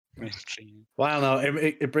 well, I don't know.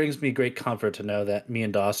 It brings me great comfort to know that me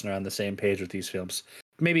and Dawson are on the same page with these films.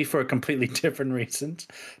 Maybe for completely different reasons.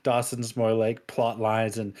 Dawson's more like plot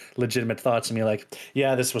lines and legitimate thoughts, and me like,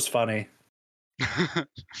 yeah, this was funny.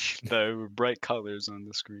 The bright colors on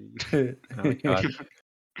the screen. Oh, God.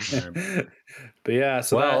 But yeah,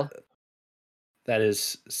 so Well- that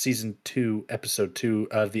is season 2, episode 2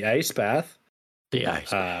 of The Ice Bath. The ice.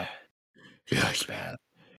 The Ice Bath.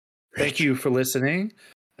 Thank you for listening.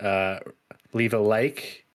 Leave a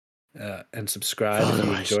like and subscribe if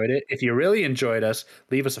you enjoyed it. If you really enjoyed us,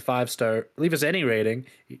 leave us a 5-star. Leave us any rating.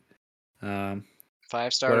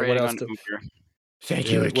 5-star what rating else on to- Uber.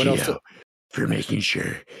 Thank Yeah, you, what else Akio, for making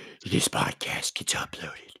sure this podcast gets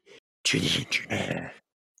uploaded to the internet.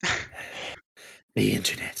 The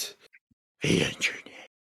internet. The internet.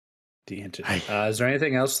 The internet. Is there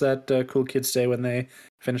anything else that cool kids say when they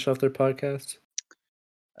finish off their podcast?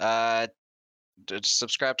 Just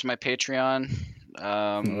subscribe to my Patreon.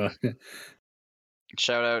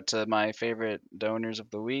 Shout out to my favorite donors of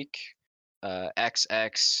the week,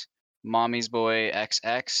 XX, Mommy's Boy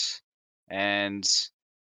XX, and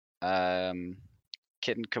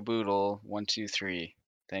Kitten Caboodle 123.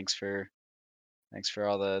 Thanks for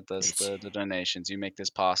all the donations. You make this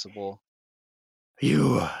possible.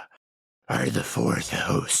 You are the 4th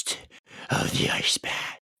host of the Ice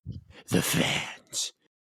Bath. The fans.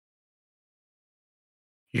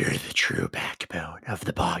 You're the true backbone of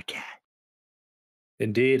the podcast.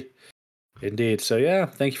 Indeed. So yeah,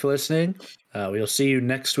 thank you for listening. We'll see you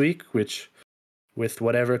next week, with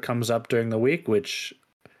whatever comes up during the week, which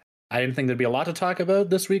I didn't think there'd be a lot to talk about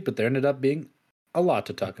this week, but there ended up being a lot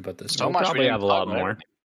to talk about this So week. much we Probably didn't have a talk lot about. more.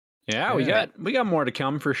 Yeah, we Yeah. got more to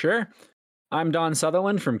come for sure. I'm Don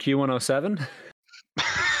Sutherland from Q107.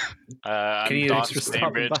 I'm you Dawson Thanks for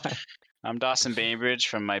stopping Bainbridge. by. I'm Dawson Bainbridge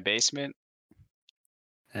from my basement.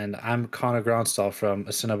 And I'm Connor Gronstall from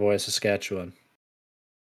Assiniboia, Saskatchewan.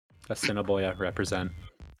 Assiniboia represent.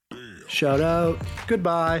 Shout out.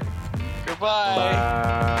 Goodbye.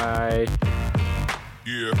 Goodbye. Bye.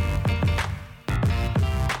 Yeah.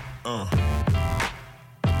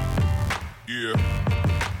 Yeah.